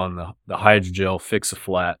scoop on the hydrogel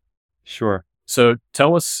fix-a-flat. Sure. So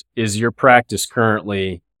tell us, is your practice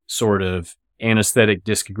currently sort of anesthetic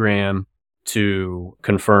discogram to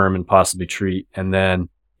confirm and possibly treat? And then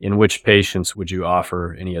in which patients would you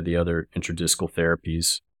offer any of the other intradiscal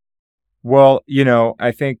therapies? Well,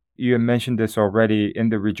 I think you had mentioned this already. In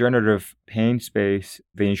the regenerative pain space,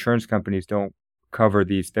 the insurance companies don't cover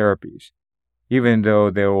these therapies, even though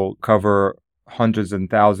they will cover hundreds and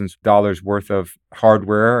thousands of dollars worth of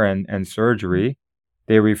hardware and surgery.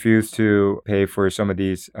 They refuse to pay for some of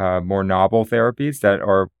these more novel therapies that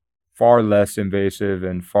are far less invasive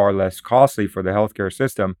and far less costly for the healthcare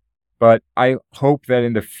system. But I hope that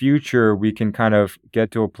in the future, we can kind of get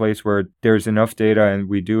to a place where there's enough data and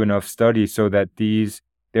we do enough studies so that these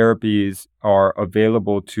therapies are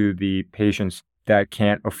available to the patients that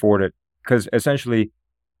can't afford it. Because essentially,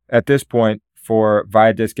 at this point, for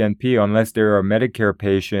Viadisc NP, unless they're a Medicare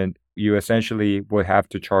patient, you essentially would have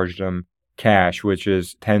to charge them cash, which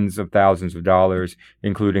is tens of thousands of dollars,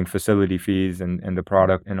 including facility fees and the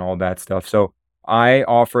product and all that stuff. So I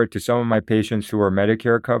offer it to some of my patients who are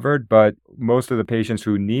Medicare covered, but most of the patients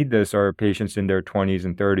who need this are patients in their 20s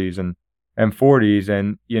and 30s and 40s.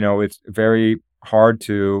 And, it's very hard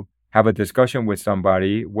to have a discussion with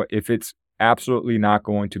somebody if it's absolutely not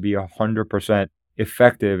going to be 100%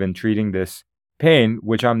 effective in treating this pain,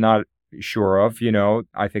 which I'm not sure of.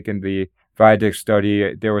 I think in the Viadex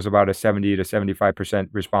study, there was about a 70 to 75%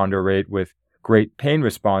 responder rate with great pain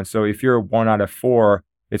response. So if you're 1 out of 4,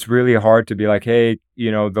 it's really hard to be like, hey,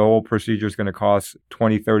 the whole procedure is going to cost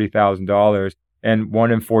 $20,000, $30,000, and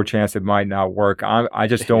 1 in 4 chance it might not work. I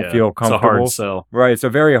just don't Yeah, feel it's a hard comfortable. sell. Right, it's a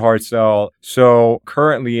very hard sell. So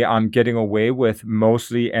currently, I'm getting away with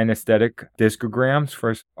mostly anesthetic discograms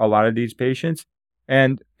for a lot of these patients.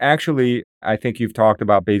 And actually, I think you've talked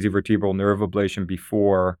about basivertebral nerve ablation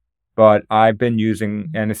before, but I've been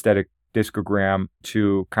using anesthetic discogram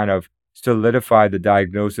to kind of solidify the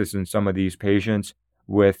diagnosis in some of these patients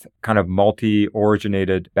with kind of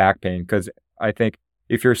multi-originated back pain. Because I think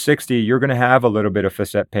if you're 60, you're going to have a little bit of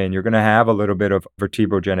facet pain. You're going to have a little bit of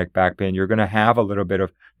vertebrogenic back pain. You're going to have a little bit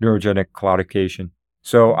of neurogenic claudication.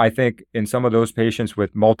 So I think in some of those patients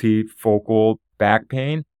with multifocal back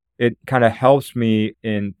pain, it kind of helps me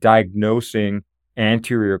in diagnosing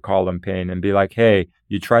anterior column pain and be like, hey,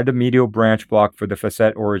 you tried the medial branch block for the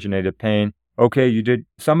facet originated pain. Okay, you did,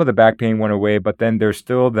 some of the back pain went away, but then there's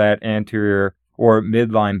still that anterior or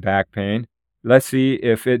midline back pain. Let's see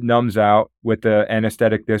if it numbs out with the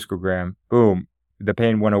anesthetic discogram. Boom, the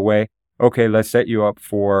pain went away. Okay, let's set you up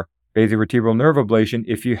for basivertebral nerve ablation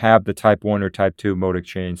if you have the type 1 or type 2 modic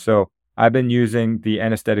change. So I've been using the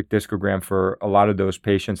anesthetic discogram for a lot of those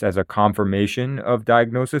patients as a confirmation of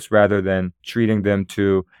diagnosis rather than treating them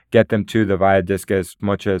to get them to the Viadisc as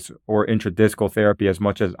much as, or intradiscal therapy as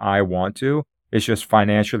much as I want to. It's just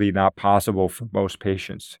financially not possible for most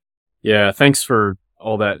patients. Yeah, thanks for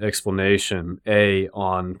all that explanation,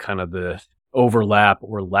 on kind of the overlap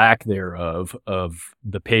or lack thereof of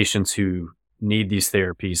the patients who need these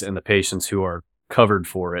therapies and the patients who are covered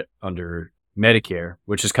for it under Medicare,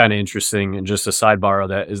 which is kind of interesting. And just a sidebar of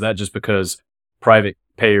that, is that just because private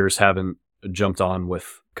payers haven't jumped on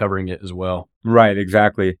with covering it as well? Right,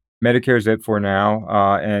 exactly. Medicare's it for now.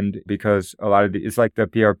 And because a lot of it's like the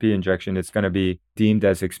PRP injection, it's going to be deemed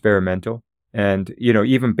as experimental. And,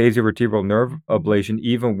 even basivertebral nerve ablation,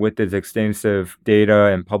 even with its extensive data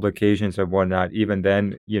and publications and whatnot, even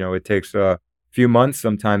then, it takes a few months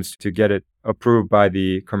sometimes to get it approved by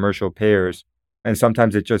the commercial payers. And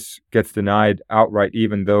sometimes it just gets denied outright,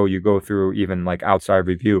 even though you go through even like outside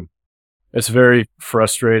review. It's very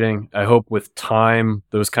frustrating. I hope with time,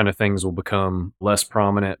 those kind of things will become less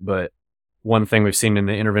prominent. But one thing we've seen in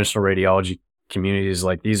the interventional radiology community is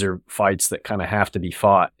like, these are fights that kind of have to be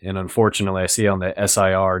fought. And unfortunately, I see on the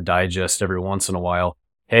SIR digest every once in a while,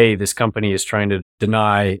 hey, this company is trying to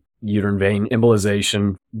deny uterine vein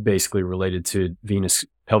embolization, basically related to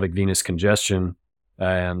pelvic venous congestion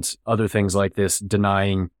and other things like this,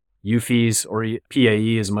 denying UFEs, or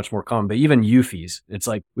PAE is much more common, but even UFEs. It's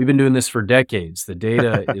like, we've been doing this for decades. The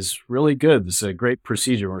data is really good. This is a great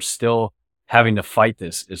procedure. We're still having to fight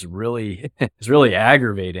this. Is really, it's really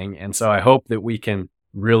aggravating. And so I hope that we can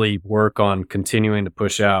really work on continuing to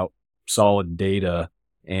push out solid data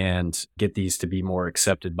and get these to be more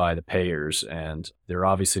accepted by the payers. And they're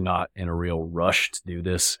obviously not in a real rush to do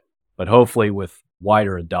this, but hopefully with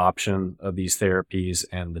wider adoption of these therapies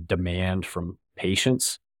and the demand from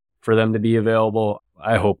patients for them to be available,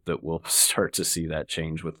 I hope that we'll start to see that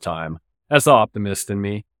change with time. That's the optimist in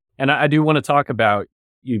me. And I do want to talk about,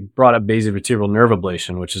 you brought up basivertebral nerve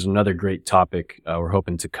ablation, which is another great topic we're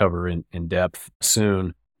hoping to cover in depth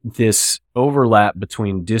soon. This overlap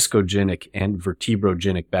between discogenic and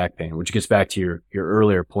vertebrogenic back pain, which gets back to your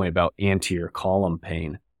earlier point about anterior column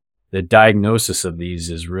pain. The diagnosis of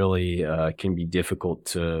these is really can be difficult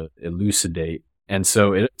to elucidate. And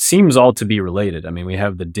so it seems all to be related. I mean, we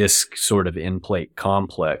have the disc sort of in-plate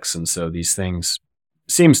complex. And so these things,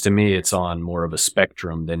 seems to me it's on more of a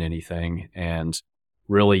spectrum than anything. And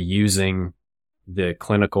really using the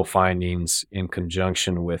clinical findings in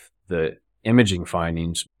conjunction with the imaging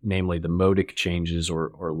findings, namely the modic changes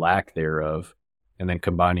or lack thereof, and then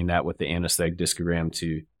combining that with the anesthetic discogram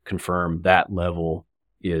to confirm that level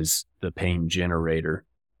is the pain generator.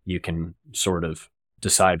 You can sort of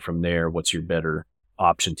decide from there what's your better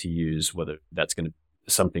option to use, whether that's going to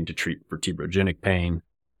something to treat vertebrogenic pain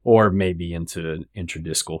or maybe into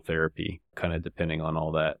intradiscal therapy, kind of depending on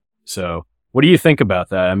all that. So What do you think about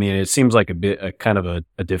that? I mean, it seems like a kind of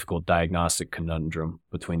a difficult diagnostic conundrum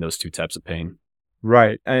between those two types of pain.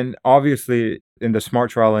 Right. And obviously, in the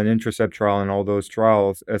SMART trial and Intercept trial and all those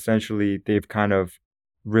trials, essentially, they've kind of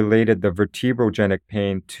related the vertebrogenic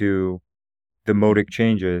pain to the modic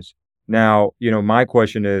changes. Now, my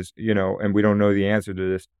question is, and we don't know the answer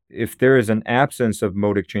to this, if there is an absence of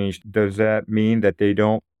modic change, does that mean that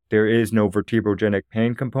there is no vertebrogenic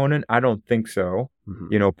pain component? I don't think so,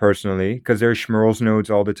 Mhm. personally, because there's Schmerl's nodes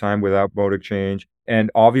all the time without modic change.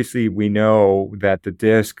 And obviously, we know that the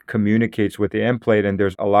disc communicates with the end plate, and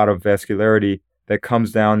there's a lot of vascularity that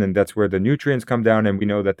comes down, and that's where the nutrients come down. And we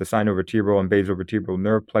know that the sinovertebral and basovertebral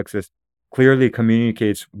nerve plexus clearly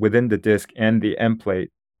communicates within the disc and the end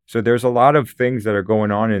plate. So there's a lot of things that are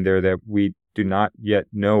going on in there that we do not yet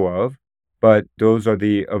know of, but those are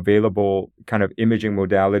the available kind of imaging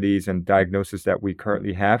modalities and diagnosis that we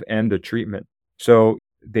currently have and the treatment. So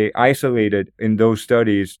they isolated in those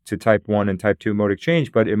studies to type 1 and type 2 modic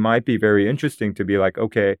change, but it might be very interesting to be like,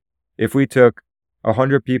 okay, if we took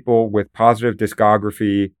 100 people with positive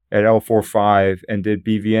discography at L4-5 and did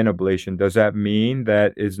BVN ablation, does that mean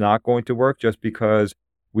that it's not going to work just because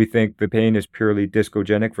we think the pain is purely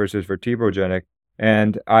discogenic versus vertebrogenic?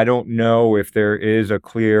 And I don't know if there is a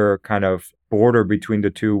clear kind of border between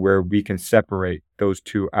the two where we can separate those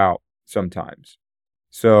two out sometimes.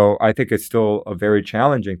 So I think it's still a very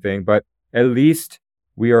challenging thing, but at least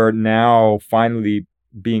we are now finally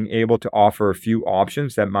being able to offer a few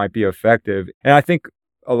options that might be effective. And I think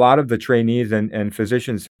a lot of the trainees and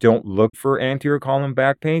physicians don't look for anterior column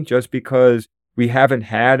back pain just because we haven't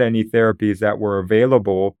had any therapies that were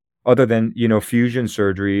available other than, fusion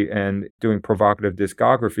surgery and doing provocative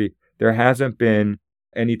discography. There hasn't been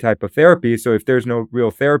any type of therapy. So if there's no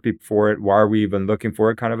real therapy for it, why are we even looking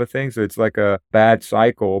for it, kind of a thing? So it's like a bad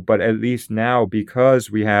cycle. But at least now,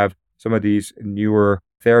 because we have some of these newer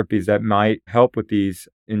therapies that might help with these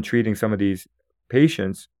in treating some of these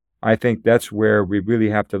patients, I think that's where we really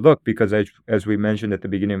have to look, because as we mentioned at the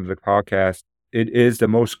beginning of the podcast, it is the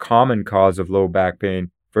most common cause of low back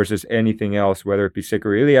pain versus anything else, whether it be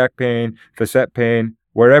sacroiliac pain, facet pain,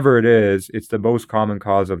 wherever it is, it's the most common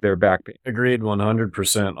cause of their back pain. Agreed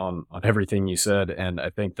 100% on everything you said. And I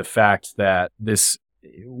think the fact that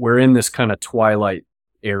we're in this kind of twilight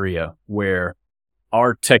area where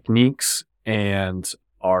our techniques and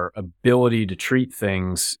our ability to treat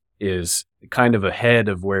things is kind of ahead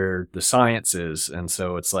of where the science is. And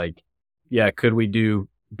so it's like, yeah, could we do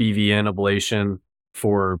BVN ablation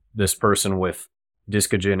for this person with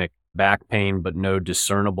discogenic back pain, but no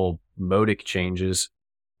discernible modic changes?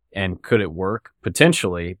 And could it work?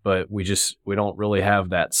 Potentially, but we don't really have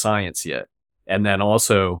that science yet. And then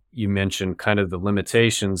also you mentioned kind of the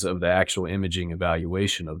limitations of the actual imaging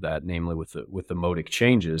evaluation of that, namely with the modic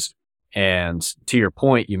changes. And to your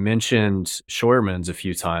point, you mentioned Scheuermann's a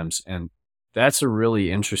few times, and that's a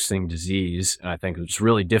really interesting disease. And I think it's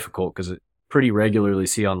really difficult because it pretty regularly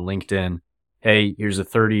see on LinkedIn, hey, here's a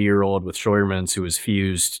 30-year-old with Scheuermann's who was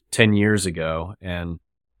fused 10 years ago and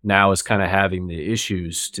now is kind of having the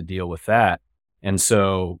issues to deal with that. And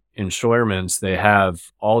so in Scheuermann's, they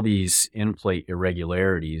have all these in-plate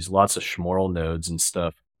irregularities, lots of Schmerl nodes and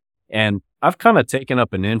stuff. And I've kind of taken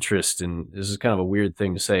up an interest in, this is kind of a weird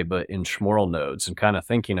thing to say, but in Schmerl nodes and kind of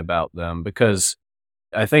thinking about them, because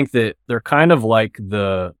I think that they're kind of like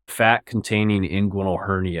the fat-containing inguinal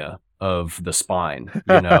hernia of the spine,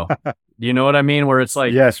 you know? You know what I mean? Where it's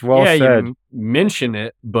like, Yes, well yeah, said. you mention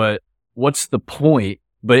it, but what's the point?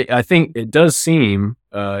 But I think it does seem,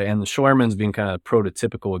 and the Scheuermann's being kind of a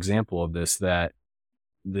prototypical example of this, that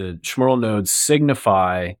the Schmerl nodes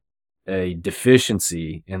signify a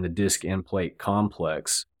deficiency in the disc end plate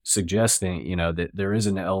complex, suggesting, that there is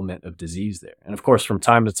an element of disease there. And of course, from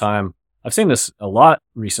time to time, I've seen this a lot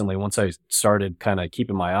recently once I started kind of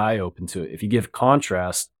keeping my eye open to it. If you give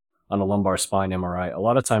contrast on a lumbar spine MRI, a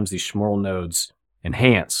lot of times these Schmerl nodes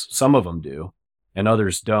enhance. Some of them do, and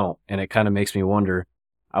others don't. And it kind of makes me wonder,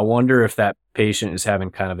 I wonder if that patient is having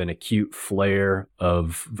kind of an acute flare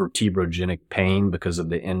of vertebrogenic pain because of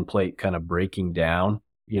the end plate kind of breaking down,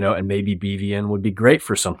 and maybe BVN would be great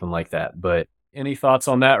for something like that. But any thoughts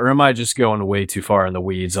on that? Or am I just going way too far in the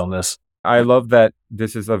weeds on this? I love that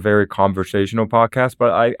this is a very conversational podcast,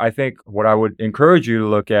 but I think what I would encourage you to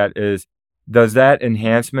look at is, does that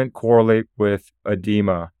enhancement correlate with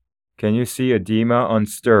edema? Can you see edema on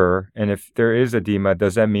stir? And if there is edema,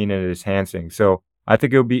 does that mean it is enhancing? So I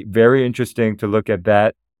think it would be very interesting to look at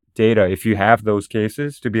that data if you have those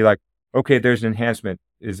cases, to be like, okay, there's an enhancement.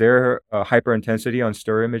 Is there a hyperintensity on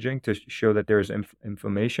stir imaging to show that there's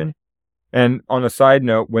inflammation? And on a side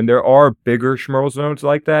note, when there are bigger Schmerl's nodes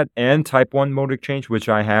like that and type 1 modic change, which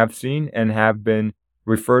I have seen and have been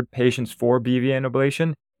referred patients for BVN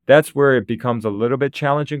ablation, that's where it becomes a little bit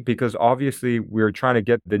challenging because obviously we're trying to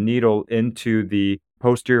get the needle into the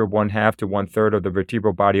posterior 1/2 to 1/3 of the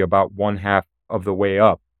vertebral body, about 1/2 of the way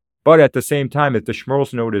up. But at the same time, if the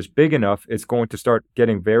Schmerl's node is big enough, it's going to start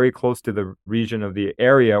getting very close to the region of the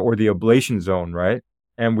area or the ablation zone, right?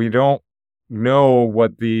 And we don't know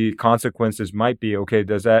what the consequences might be. Okay,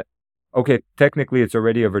 technically it's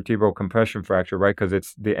already a vertebral compression fracture, right?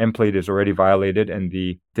 Because the end plate is already violated and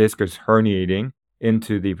the disc is herniating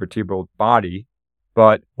into the vertebral body.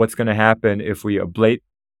 But what's going to happen if we ablate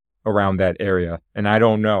around that area? And I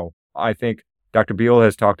don't know. I think Dr. Beal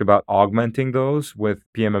has talked about augmenting those with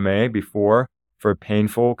PMMA before for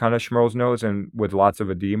painful kind of Schmerl's nodes and with lots of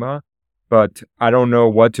edema. But I don't know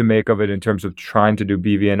what to make of it in terms of trying to do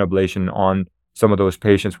BVN ablation on some of those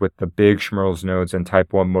patients with the big Schmerl's nodes and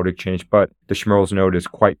type 1 modic change, but the Schmerl's node is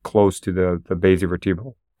quite close to the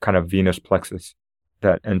basivertebral kind of venous plexus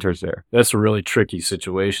that enters there. That's a really tricky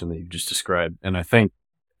situation that you've just described. And I think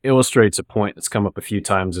illustrates a point that's come up a few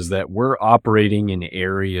times is that we're operating in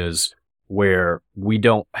areas where we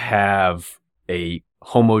don't have a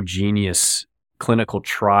homogeneous clinical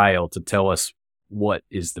trial to tell us what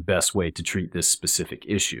is the best way to treat this specific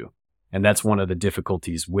issue. And that's one of the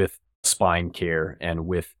difficulties with spine care and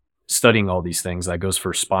with studying all these things. That goes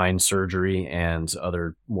for spine surgery and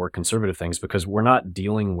other more conservative things, because we're not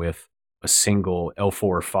dealing with a single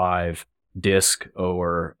L4-5 disc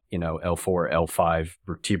or, L4, L5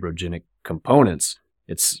 vertebrogenic components.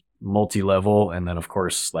 It's multi-level. And then, of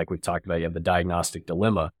course, like we've talked about, you have the diagnostic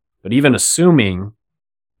dilemma. But even assuming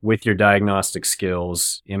with your diagnostic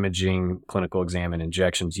skills, imaging, clinical exam, and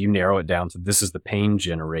injections, you narrow it down to this is the pain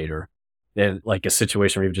generator. Then, like a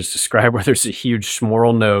situation we've just described where there's a huge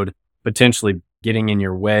Schmerl node potentially getting in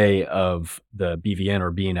your way of the BVN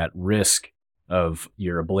or being at risk of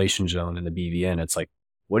your ablation zone in the BVN, it's like,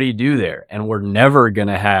 what do you do there? And we're never going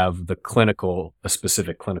to have a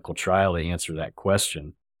specific clinical trial to answer that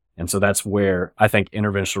question. And so that's where I think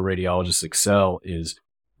interventional radiologists excel, is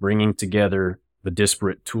bringing together the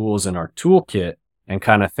disparate tools in our toolkit and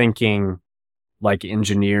kind of thinking like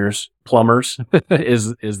engineers, plumbers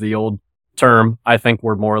is the old term. I think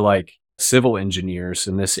we're more like civil engineers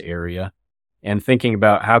in this area, and thinking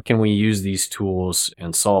about how can we use these tools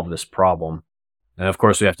and solve this problem. And of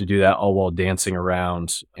course, we have to do that all while dancing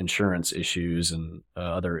around insurance issues and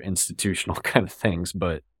other institutional kind of things.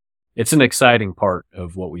 But it's an exciting part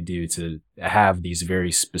of what we do to have these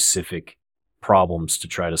very specific problems to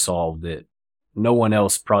try to solve that no one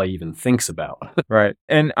else probably even thinks about. Right.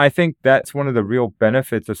 And I think that's one of the real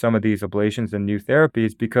benefits of some of these ablations and new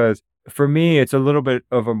therapies, because for me, it's a little bit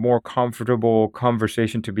of a more comfortable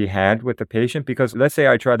conversation to be had with the patient. Because let's say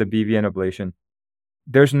I try the BVN ablation,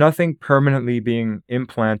 there's nothing permanently being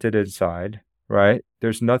implanted inside, right?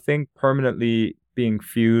 There's nothing permanently being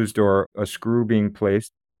fused or a screw being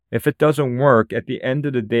placed. If it doesn't work, at the end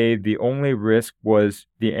of the day, the only risk was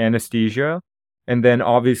the anesthesia and then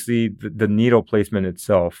obviously the needle placement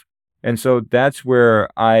itself. And so that's where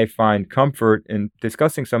I find comfort in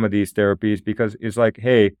discussing some of these therapies, because it's like,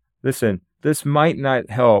 hey, listen, this might not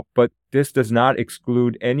help, but this does not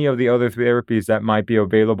exclude any of the other therapies that might be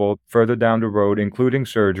available further down the road, including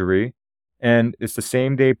surgery. And it's the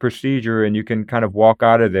same day procedure, and you can kind of walk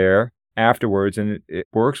out of there afterwards, and it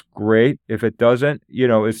works great. If it doesn't,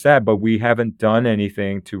 it's sad, but we haven't done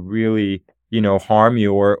anything to really, harm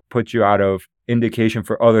you or put you out of indication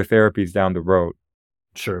for other therapies down the road.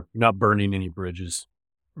 Sure. Not burning any bridges.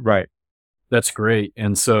 Right. That's great.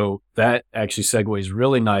 And so that actually segues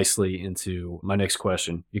really nicely into my next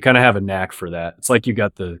question. You kind of have a knack for that. It's like you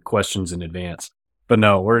got the questions in advance. But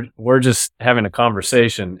no, we're just having a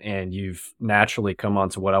conversation, and you've naturally come on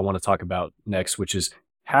to what I want to talk about next, which is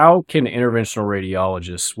how can interventional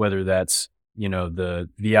radiologists, whether that's, the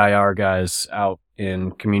VIR guys out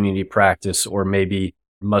in community practice, or maybe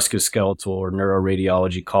musculoskeletal or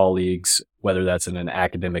neuroradiology colleagues, whether that's in an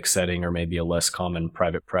academic setting or maybe a less common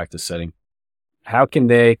private practice setting, how can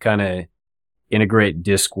they kind of integrate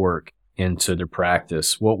disc work into their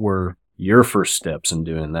practice? What were your first steps in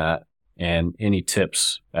doing that, and any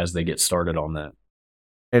tips as they get started on that?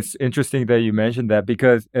 It's interesting that you mentioned that,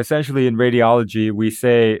 because essentially in radiology, we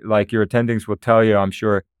say, like your attendings will tell you, I'm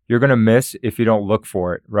sure, you're going to miss if you don't look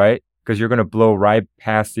for it, right? Because you're going to blow right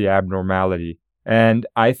past the abnormality. And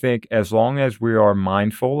I think as long as we are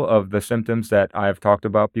mindful of the symptoms that I've talked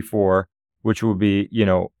about before, which will be,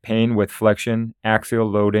 pain with flexion, axial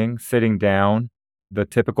loading, sitting down, the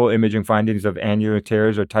typical imaging findings of annular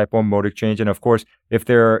tears or type 1 motor change. And of course, if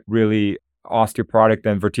they're really osteoporotic,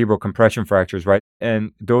 then vertebral compression fractures, right?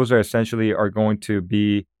 And those are essentially are going to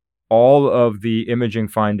be all of the imaging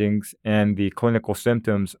findings and the clinical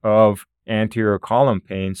symptoms of anterior column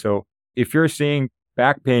pain. So if you're seeing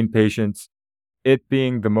back pain patients, it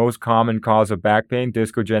being the most common cause of back pain,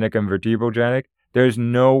 discogenic and vertebrogenic, there's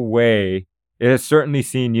no way it has certainly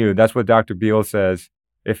seen you. That's what Dr. Beal says.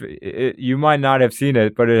 If you might not have seen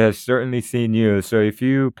it, but it has certainly seen you. So if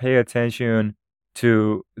you pay attention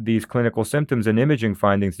to these clinical symptoms and imaging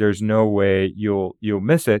findings, there's no way you'll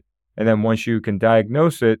miss it. And then once you can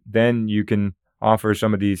diagnose it, then you can offer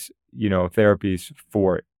some of these, therapies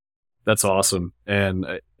for it. That's awesome. And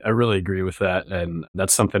I really agree with that. And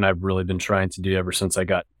that's something I've really been trying to do ever since I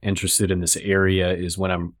got interested in this area is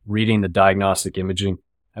when I'm reading the diagnostic imaging,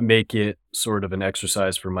 I make it sort of an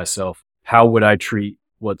exercise for myself. How would I treat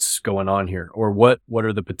what's going on here? Or what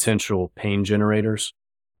are the potential pain generators?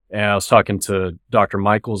 And I was talking to Dr.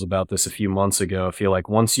 Michaels about this a few months ago. I feel like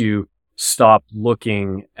once you stop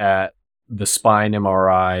looking at the spine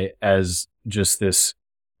MRI as just this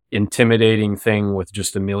intimidating thing with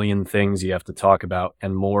just a million things you have to talk about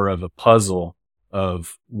and more of a puzzle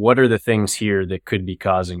of what are the things here that could be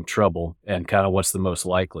causing trouble and kind of what's the most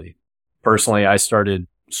likely. Personally, I started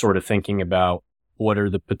sort of thinking about what are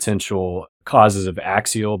the potential causes of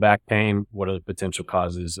axial back pain? What are the potential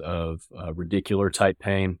causes of radicular type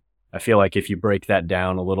pain? I feel like if you break that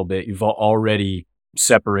down a little bit, you've already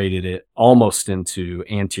separated it almost into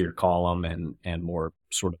anterior column and more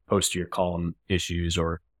sort of posterior column issues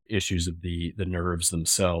or issues of the nerves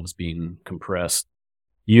themselves being compressed.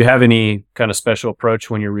 You have any kind of special approach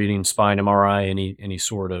when you're reading spine MRI? Any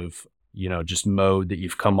sort of, just mode that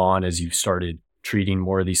you've come on as you've started treating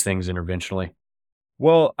more of these things interventionally?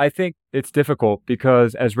 Well, I think it's difficult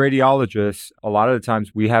because as radiologists, a lot of the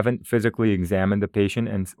times we haven't physically examined the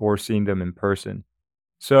patient or seen them in person.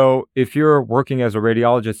 So if you're working as a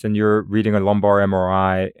radiologist and you're reading a lumbar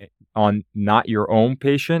MRI on not your own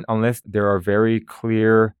patient, unless there are very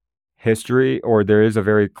clear history or there is a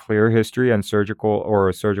very clear history and surgical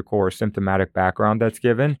or symptomatic background that's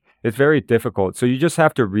given, it's very difficult. So you just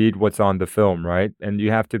have to read what's on the film, right? And you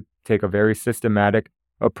have to take a very systematic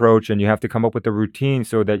approach and you have to come up with a routine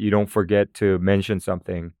so that you don't forget to mention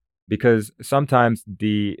something. Because sometimes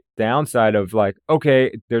the downside of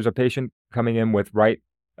okay, there's a patient coming in with right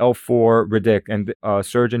L4 radic, and a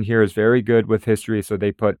surgeon here is very good with history, so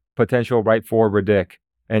they put potential right 4 radic,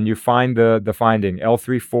 and you find the finding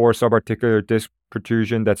L3-4 subarticular disc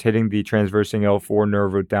protrusion that's hitting the transversing L4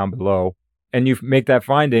 nerve root down below, and you make that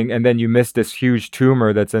finding, and then you miss this huge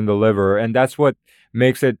tumor that's in the liver, and that's what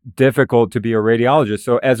makes it difficult to be a radiologist.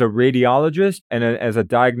 So as a radiologist and as a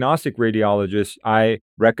diagnostic radiologist, I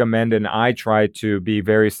recommend and I try to be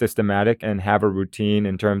very systematic and have a routine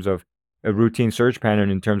in terms of a routine search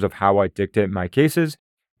pattern in terms of how I dictate my cases.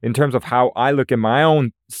 In terms of how I look at my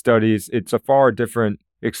own studies, it's a far different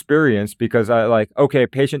experience because okay,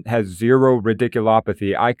 patient has 0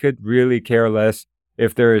 radiculopathy. I could really care less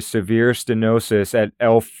if there is severe stenosis at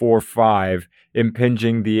L4-5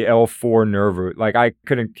 impinging the L4 nerve root. I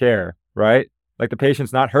couldn't care, right? The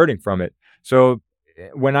patient's not hurting from it. So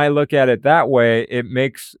when I look at it that way, it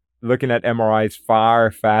makes looking at MRIs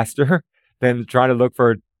far faster than trying to look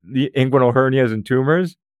for the inguinal hernias and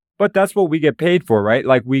tumors. But that's what we get paid for, right?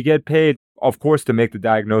 We get paid, of course, to make the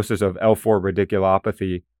diagnosis of L4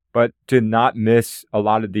 radiculopathy, but to not miss a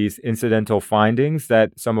lot of these incidental findings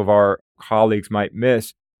that some of our colleagues might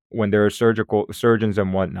miss when there are surgeons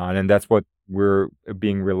and whatnot. And that's what we're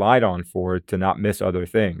being relied on for, to not miss other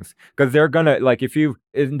things. Because they're gonna, if you,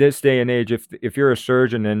 in this day and age, if you're a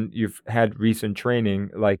surgeon and you've had recent training,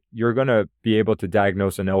 you're gonna be able to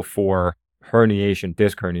diagnose an L4 herniation,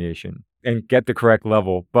 disc herniation, and get the correct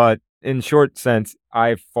level. But in short sense,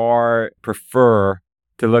 I far prefer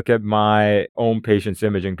to look at my own patient's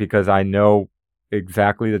imaging because I know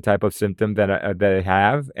exactly the type of symptom that I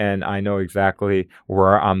have, and I know exactly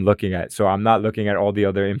where I'm looking at. So I'm not looking at all the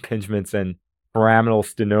other impingements and pyramidal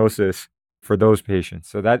stenosis for those patients.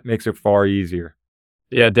 So that makes it far easier.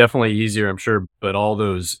 Yeah, definitely easier, I'm sure. But all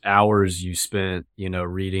those hours you spent,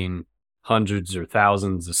 reading hundreds or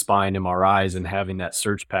thousands of spine MRIs and having that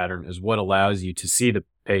search pattern is what allows you to see the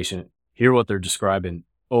patient, hear what they're describing,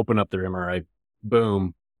 open up their MRI,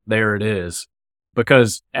 boom, there it is.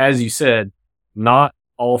 Because as you said, not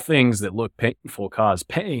all things that look painful cause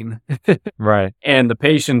pain. Right. And the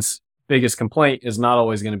patient's biggest complaint is not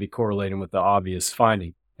always going to be correlating with the obvious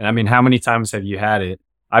finding. And I mean, how many times have you had it?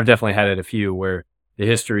 I've definitely had it a few where the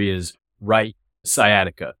history is right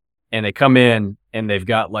sciatica. and they come in and they've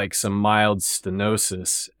got like some mild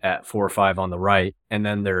stenosis at 4 or 5 on the right, and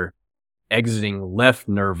then their exiting left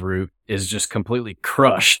nerve root is just completely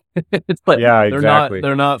crushed. It's like Yeah, they're not exactly.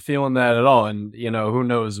 they're not feeling that at all, and, who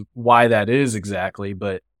knows why that is exactly,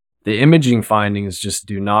 but the imaging findings just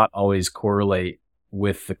do not always correlate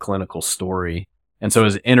with the clinical story. And so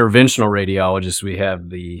as interventional radiologists, we have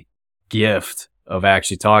the gift of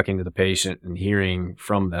actually talking to the patient and hearing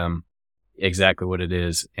from them exactly what it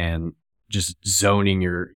is and just zoning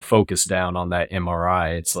your focus down on that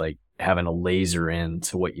MRI. It's like having a laser in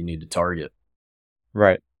to what you need to target.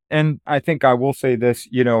 Right. And I think I will say this,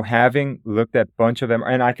 having looked at a bunch of them,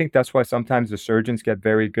 and I think that's why sometimes the surgeons get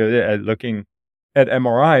very good at looking at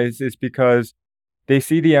MRIs is because they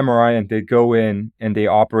see the MRI and they go in and they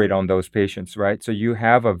operate on those patients, right? So you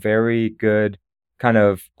have a very good kind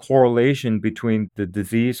of correlation between the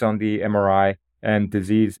disease on the MRI and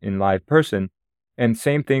disease in live person. And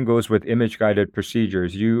same thing goes with image guided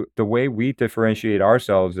procedures. The way we differentiate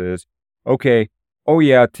ourselves is, okay, oh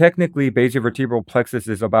yeah, technically basivertebral plexus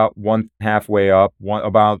is about one halfway up,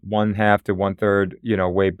 about one half to one third,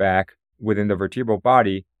 way back within the vertebral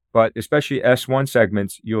body. But especially S1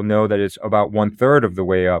 segments, you'll know that it's about one third of the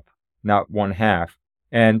way up, not one half.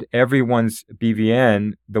 And everyone's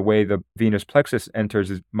BVN, the way the venous plexus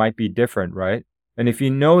enters, might be different, right? And if you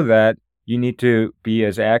know that, you need to be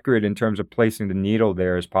as accurate in terms of placing the needle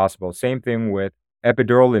there as possible. Same thing with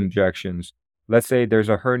epidural injections. Let's say there's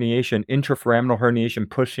a herniation, intraforaminal herniation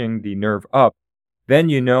pushing the nerve up. Then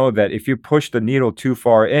you know that if you push the needle too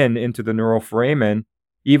far into the neural foramen,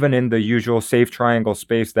 even in the usual safe triangle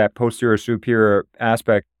space, that posterior superior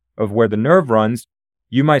aspect of where the nerve runs,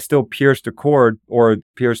 you might still pierce the cord or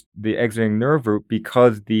pierce the exiting nerve root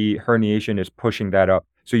because the herniation is pushing that up.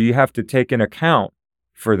 So you have to take into account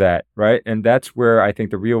for that, right? And that's where I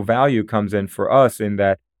think the real value comes in for us, in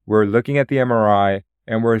that we're looking at the MRI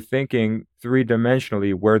and we're thinking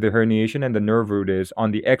three-dimensionally where the herniation and the nerve root is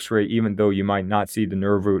on the X-ray, even though you might not see the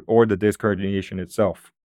nerve root or the disc herniation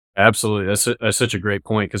itself. Absolutely. That's such a great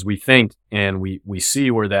point because we think and we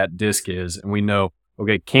see where that disc is and we know,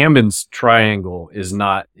 okay, Camden's triangle is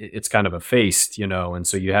not, it's kind of effaced, and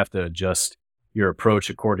so you have to adjust your approach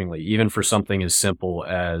accordingly, even for something as simple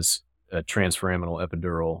as a transforaminal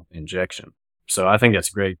epidural injection. So I think that's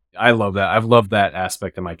great. I love that. I've loved that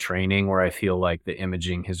aspect of my training where I feel like the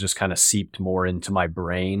imaging has just kind of seeped more into my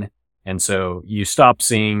brain. And so you stop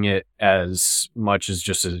seeing it as much as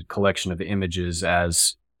just a collection of images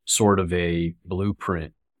as sort of a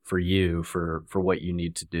blueprint for you for what you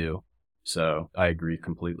need to do. So I agree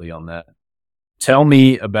completely on that. Tell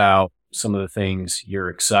me about some of the things you're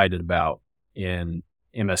excited about in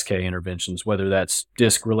MSK interventions, whether that's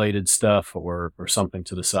disc related stuff or something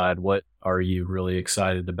to the side. What are you really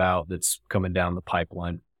excited about that's coming down the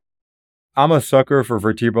pipeline? I'm a sucker for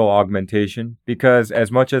vertebral augmentation because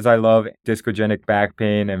as much as I love discogenic back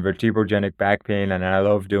pain and vertebrogenic back pain, and I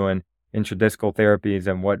love doing intradiscal therapies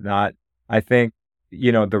and whatnot, I think,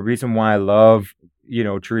 the reason why I love,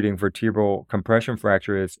 treating vertebral compression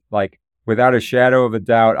fracture is like, without a shadow of a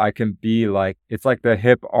doubt, I can be like, it's like the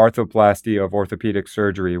hip arthroplasty of orthopedic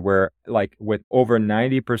surgery, where like with over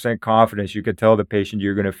 90% confidence, you could tell the patient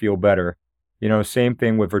you're going to feel better. Same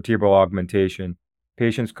thing with vertebral augmentation.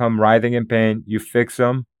 Patients come writhing in pain, you fix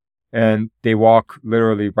them, and they walk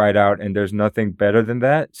literally right out, and there's nothing better than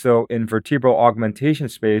that. So in vertebral augmentation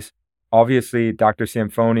space, obviously Dr.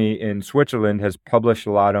 Cianfoni in Switzerland has published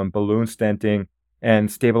a lot on balloon stenting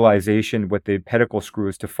and stabilization with the pedicle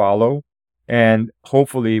screws to follow. And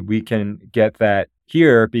hopefully we can get that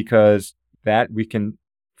here because that we can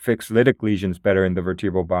fix lytic lesions better in the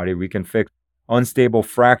vertebral body. We can fix unstable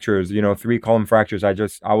fractures, 3-column fractures.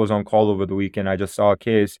 I was on call over the weekend. I just saw a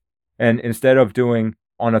case. And instead of doing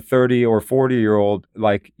on a 30 or 40-year-old,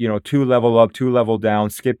 like, 2 level up, 2 level down,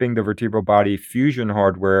 skipping the vertebral body fusion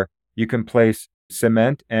hardware, you can place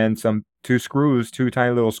cement and two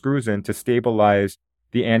tiny little screws in to stabilize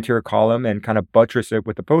the anterior column and kind of buttress it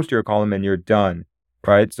with the posterior column, and you're done,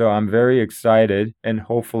 right? So I'm very excited, and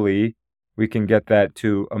hopefully we can get that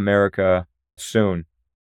to America soon.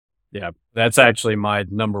 Yeah, that's actually my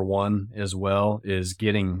number one as well, is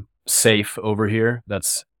getting safe over here.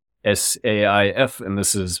 That's SAIF. And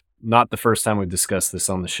this is not the first time we've discussed this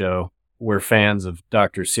on the show. We're fans of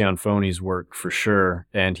Dr. Cianfoni's work for sure.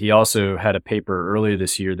 And he also had a paper earlier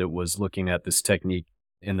this year that was looking at this technique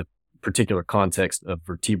in the particular context of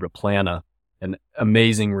vertebra plana, and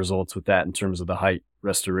amazing results with that in terms of the height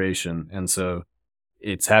restoration. And so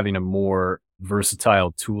it's having a more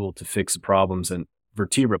versatile tool to fix the problems. And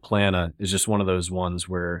vertebra plana is just one of those ones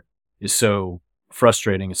where it's so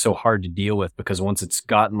frustrating. It's so hard to deal with because once it's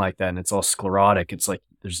gotten like that and it's all sclerotic, it's like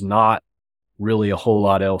there's not really a whole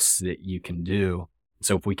lot else that you can do.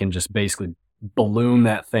 So if we can just basically balloon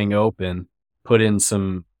that thing open, put in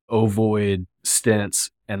some ovoid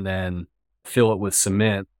stents, and then fill it with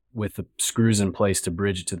cement with the screws in place to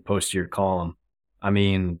bridge it to the posterior column, I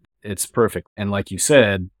mean, it's perfect. And like you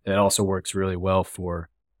said, it also works really well for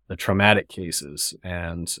the traumatic cases.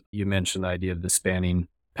 And you mentioned the idea of the spanning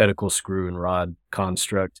pedicle screw and rod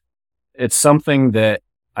construct. It's something that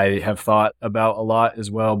I have thought about a lot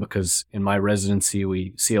as well, because in my residency,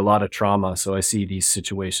 we see a lot of trauma. So I see these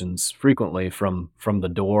situations frequently from the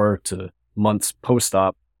door to months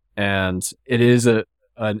post-op. And it is an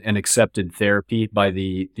accepted therapy by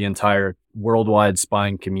the entire worldwide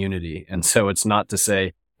spine community. And so it's not to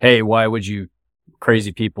say, hey, why would you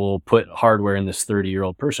crazy people put hardware in this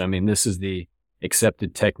 30-year-old person? I mean, this is the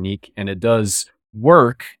accepted technique, and it does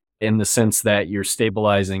work in the sense that you're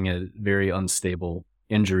stabilizing a very unstable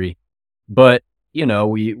injury. But, you know,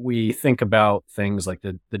 we think about things like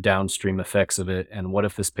the downstream effects of it. And what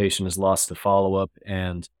if this patient is lost to follow-up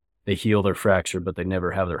and they heal their fracture, but they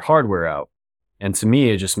never have their hardware out? And to me,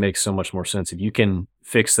 it just makes so much more sense. If you can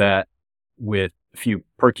fix that with a few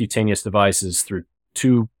percutaneous devices through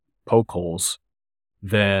 2 poke holes,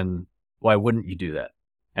 then why wouldn't you do that?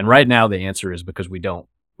 And right now the answer is because we don't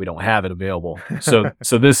have it available. So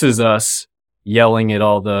this is us yelling at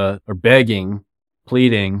or begging,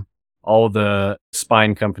 pleading all the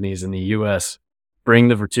spine companies in the US, bring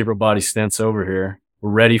the vertebral body stents over here. We're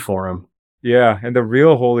ready for them. Yeah. And the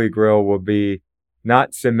real holy grail will be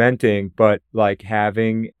not cementing, but like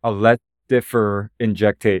having a less stiffer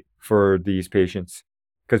injectate for these patients.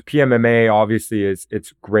 Because PMMA obviously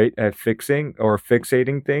it's great at fixing or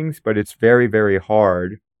fixating things, but it's very, very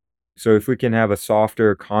hard. So if we can have a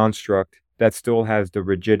softer construct that still has the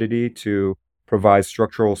rigidity to provide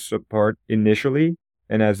structural support initially,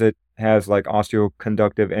 and as it has like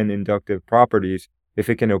osteoconductive and inductive properties, if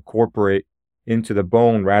it can incorporate into the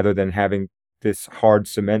bone rather than having this hard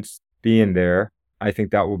cement being there, I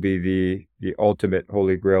think that will be the ultimate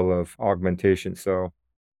holy grail of augmentation. So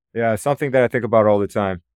yeah, it's something that I think about all the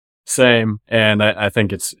time. Same. And I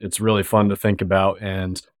think it's really fun to think about,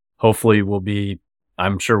 and hopefully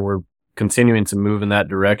I'm sure we're continuing to move in that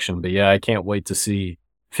direction. But yeah, I can't wait to see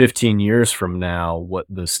 15 years from now what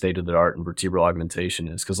the state of the art in vertebral augmentation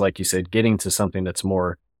is. Because like you said, getting to something that's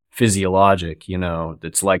more physiologic, you know,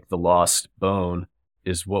 that's like the lost bone,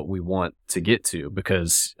 is what we want to get to.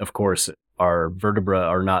 Because of course our vertebrae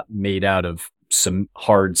are not made out of some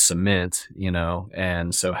hard cement, you know,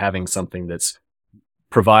 and so having something that's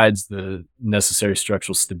provides the necessary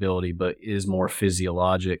structural stability, but is more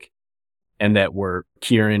physiologic, and that we're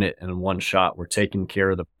curing it in one shot. We're taking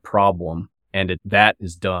care of the problem, and that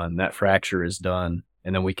is done. That fracture is done.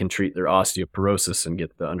 And then we can treat their osteoporosis and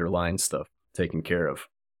get the underlying stuff taken care of.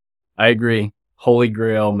 I agree. Holy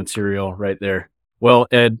grail material right there. Well,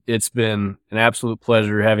 Ed, it's been an absolute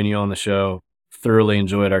pleasure having you on the show. Thoroughly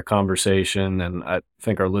enjoyed our conversation, and I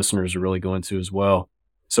think our listeners are really going to as well.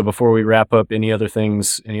 So before we wrap up, any other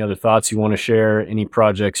thoughts you want to share, any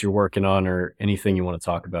projects you're working on, or anything you want to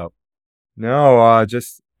talk about? No,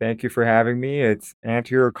 just thank you for having me. It's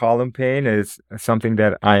anterior column pain is something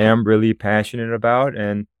that I am really passionate about.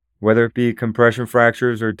 And whether it be compression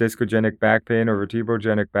fractures or discogenic back pain or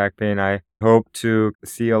vertebrogenic back pain, I hope to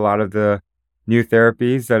see a lot of the new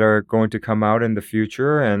therapies that are going to come out in the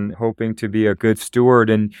future, and hoping to be a good steward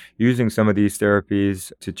in using some of these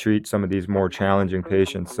therapies to treat some of these more challenging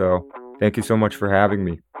patients. So thank you so much for having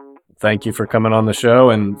me. Thank you for coming on the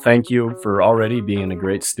show, and thank you for already being a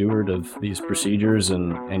great steward of these procedures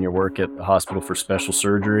and your work at the Hospital for Special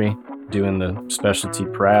Surgery, doing the specialty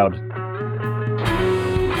proud.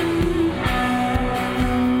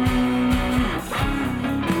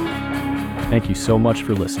 Thank you so much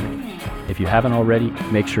for listening. If you haven't already,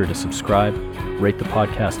 make sure to subscribe, rate the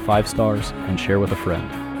podcast 5 stars, and share with a friend.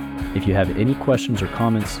 If you have any questions or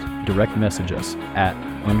comments, direct message us at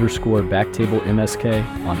 _BacktableMSK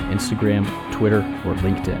on Instagram, Twitter, or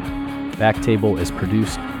LinkedIn. Backtable is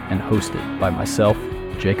produced and hosted by myself,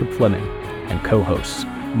 Jacob Fleming, and co-hosts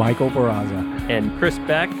Michael Barraza and Chris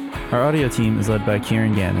Beck. Our audio team is led by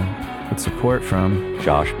Kieran Gannon, with support from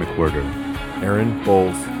Josh McWhirter, Aaron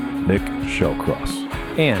Bowles, Nick Shellcross,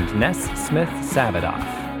 and Ness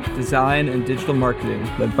Smith-Savadoff. Design and digital marketing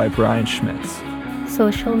led by Brian Schmitz.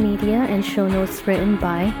 Social media and show notes written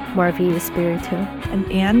by Marvi Espiritu and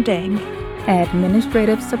Ann Dang.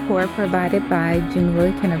 Administrative support provided by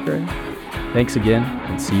Junrui Kennebrew. Thanks again,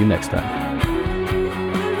 and see you next time.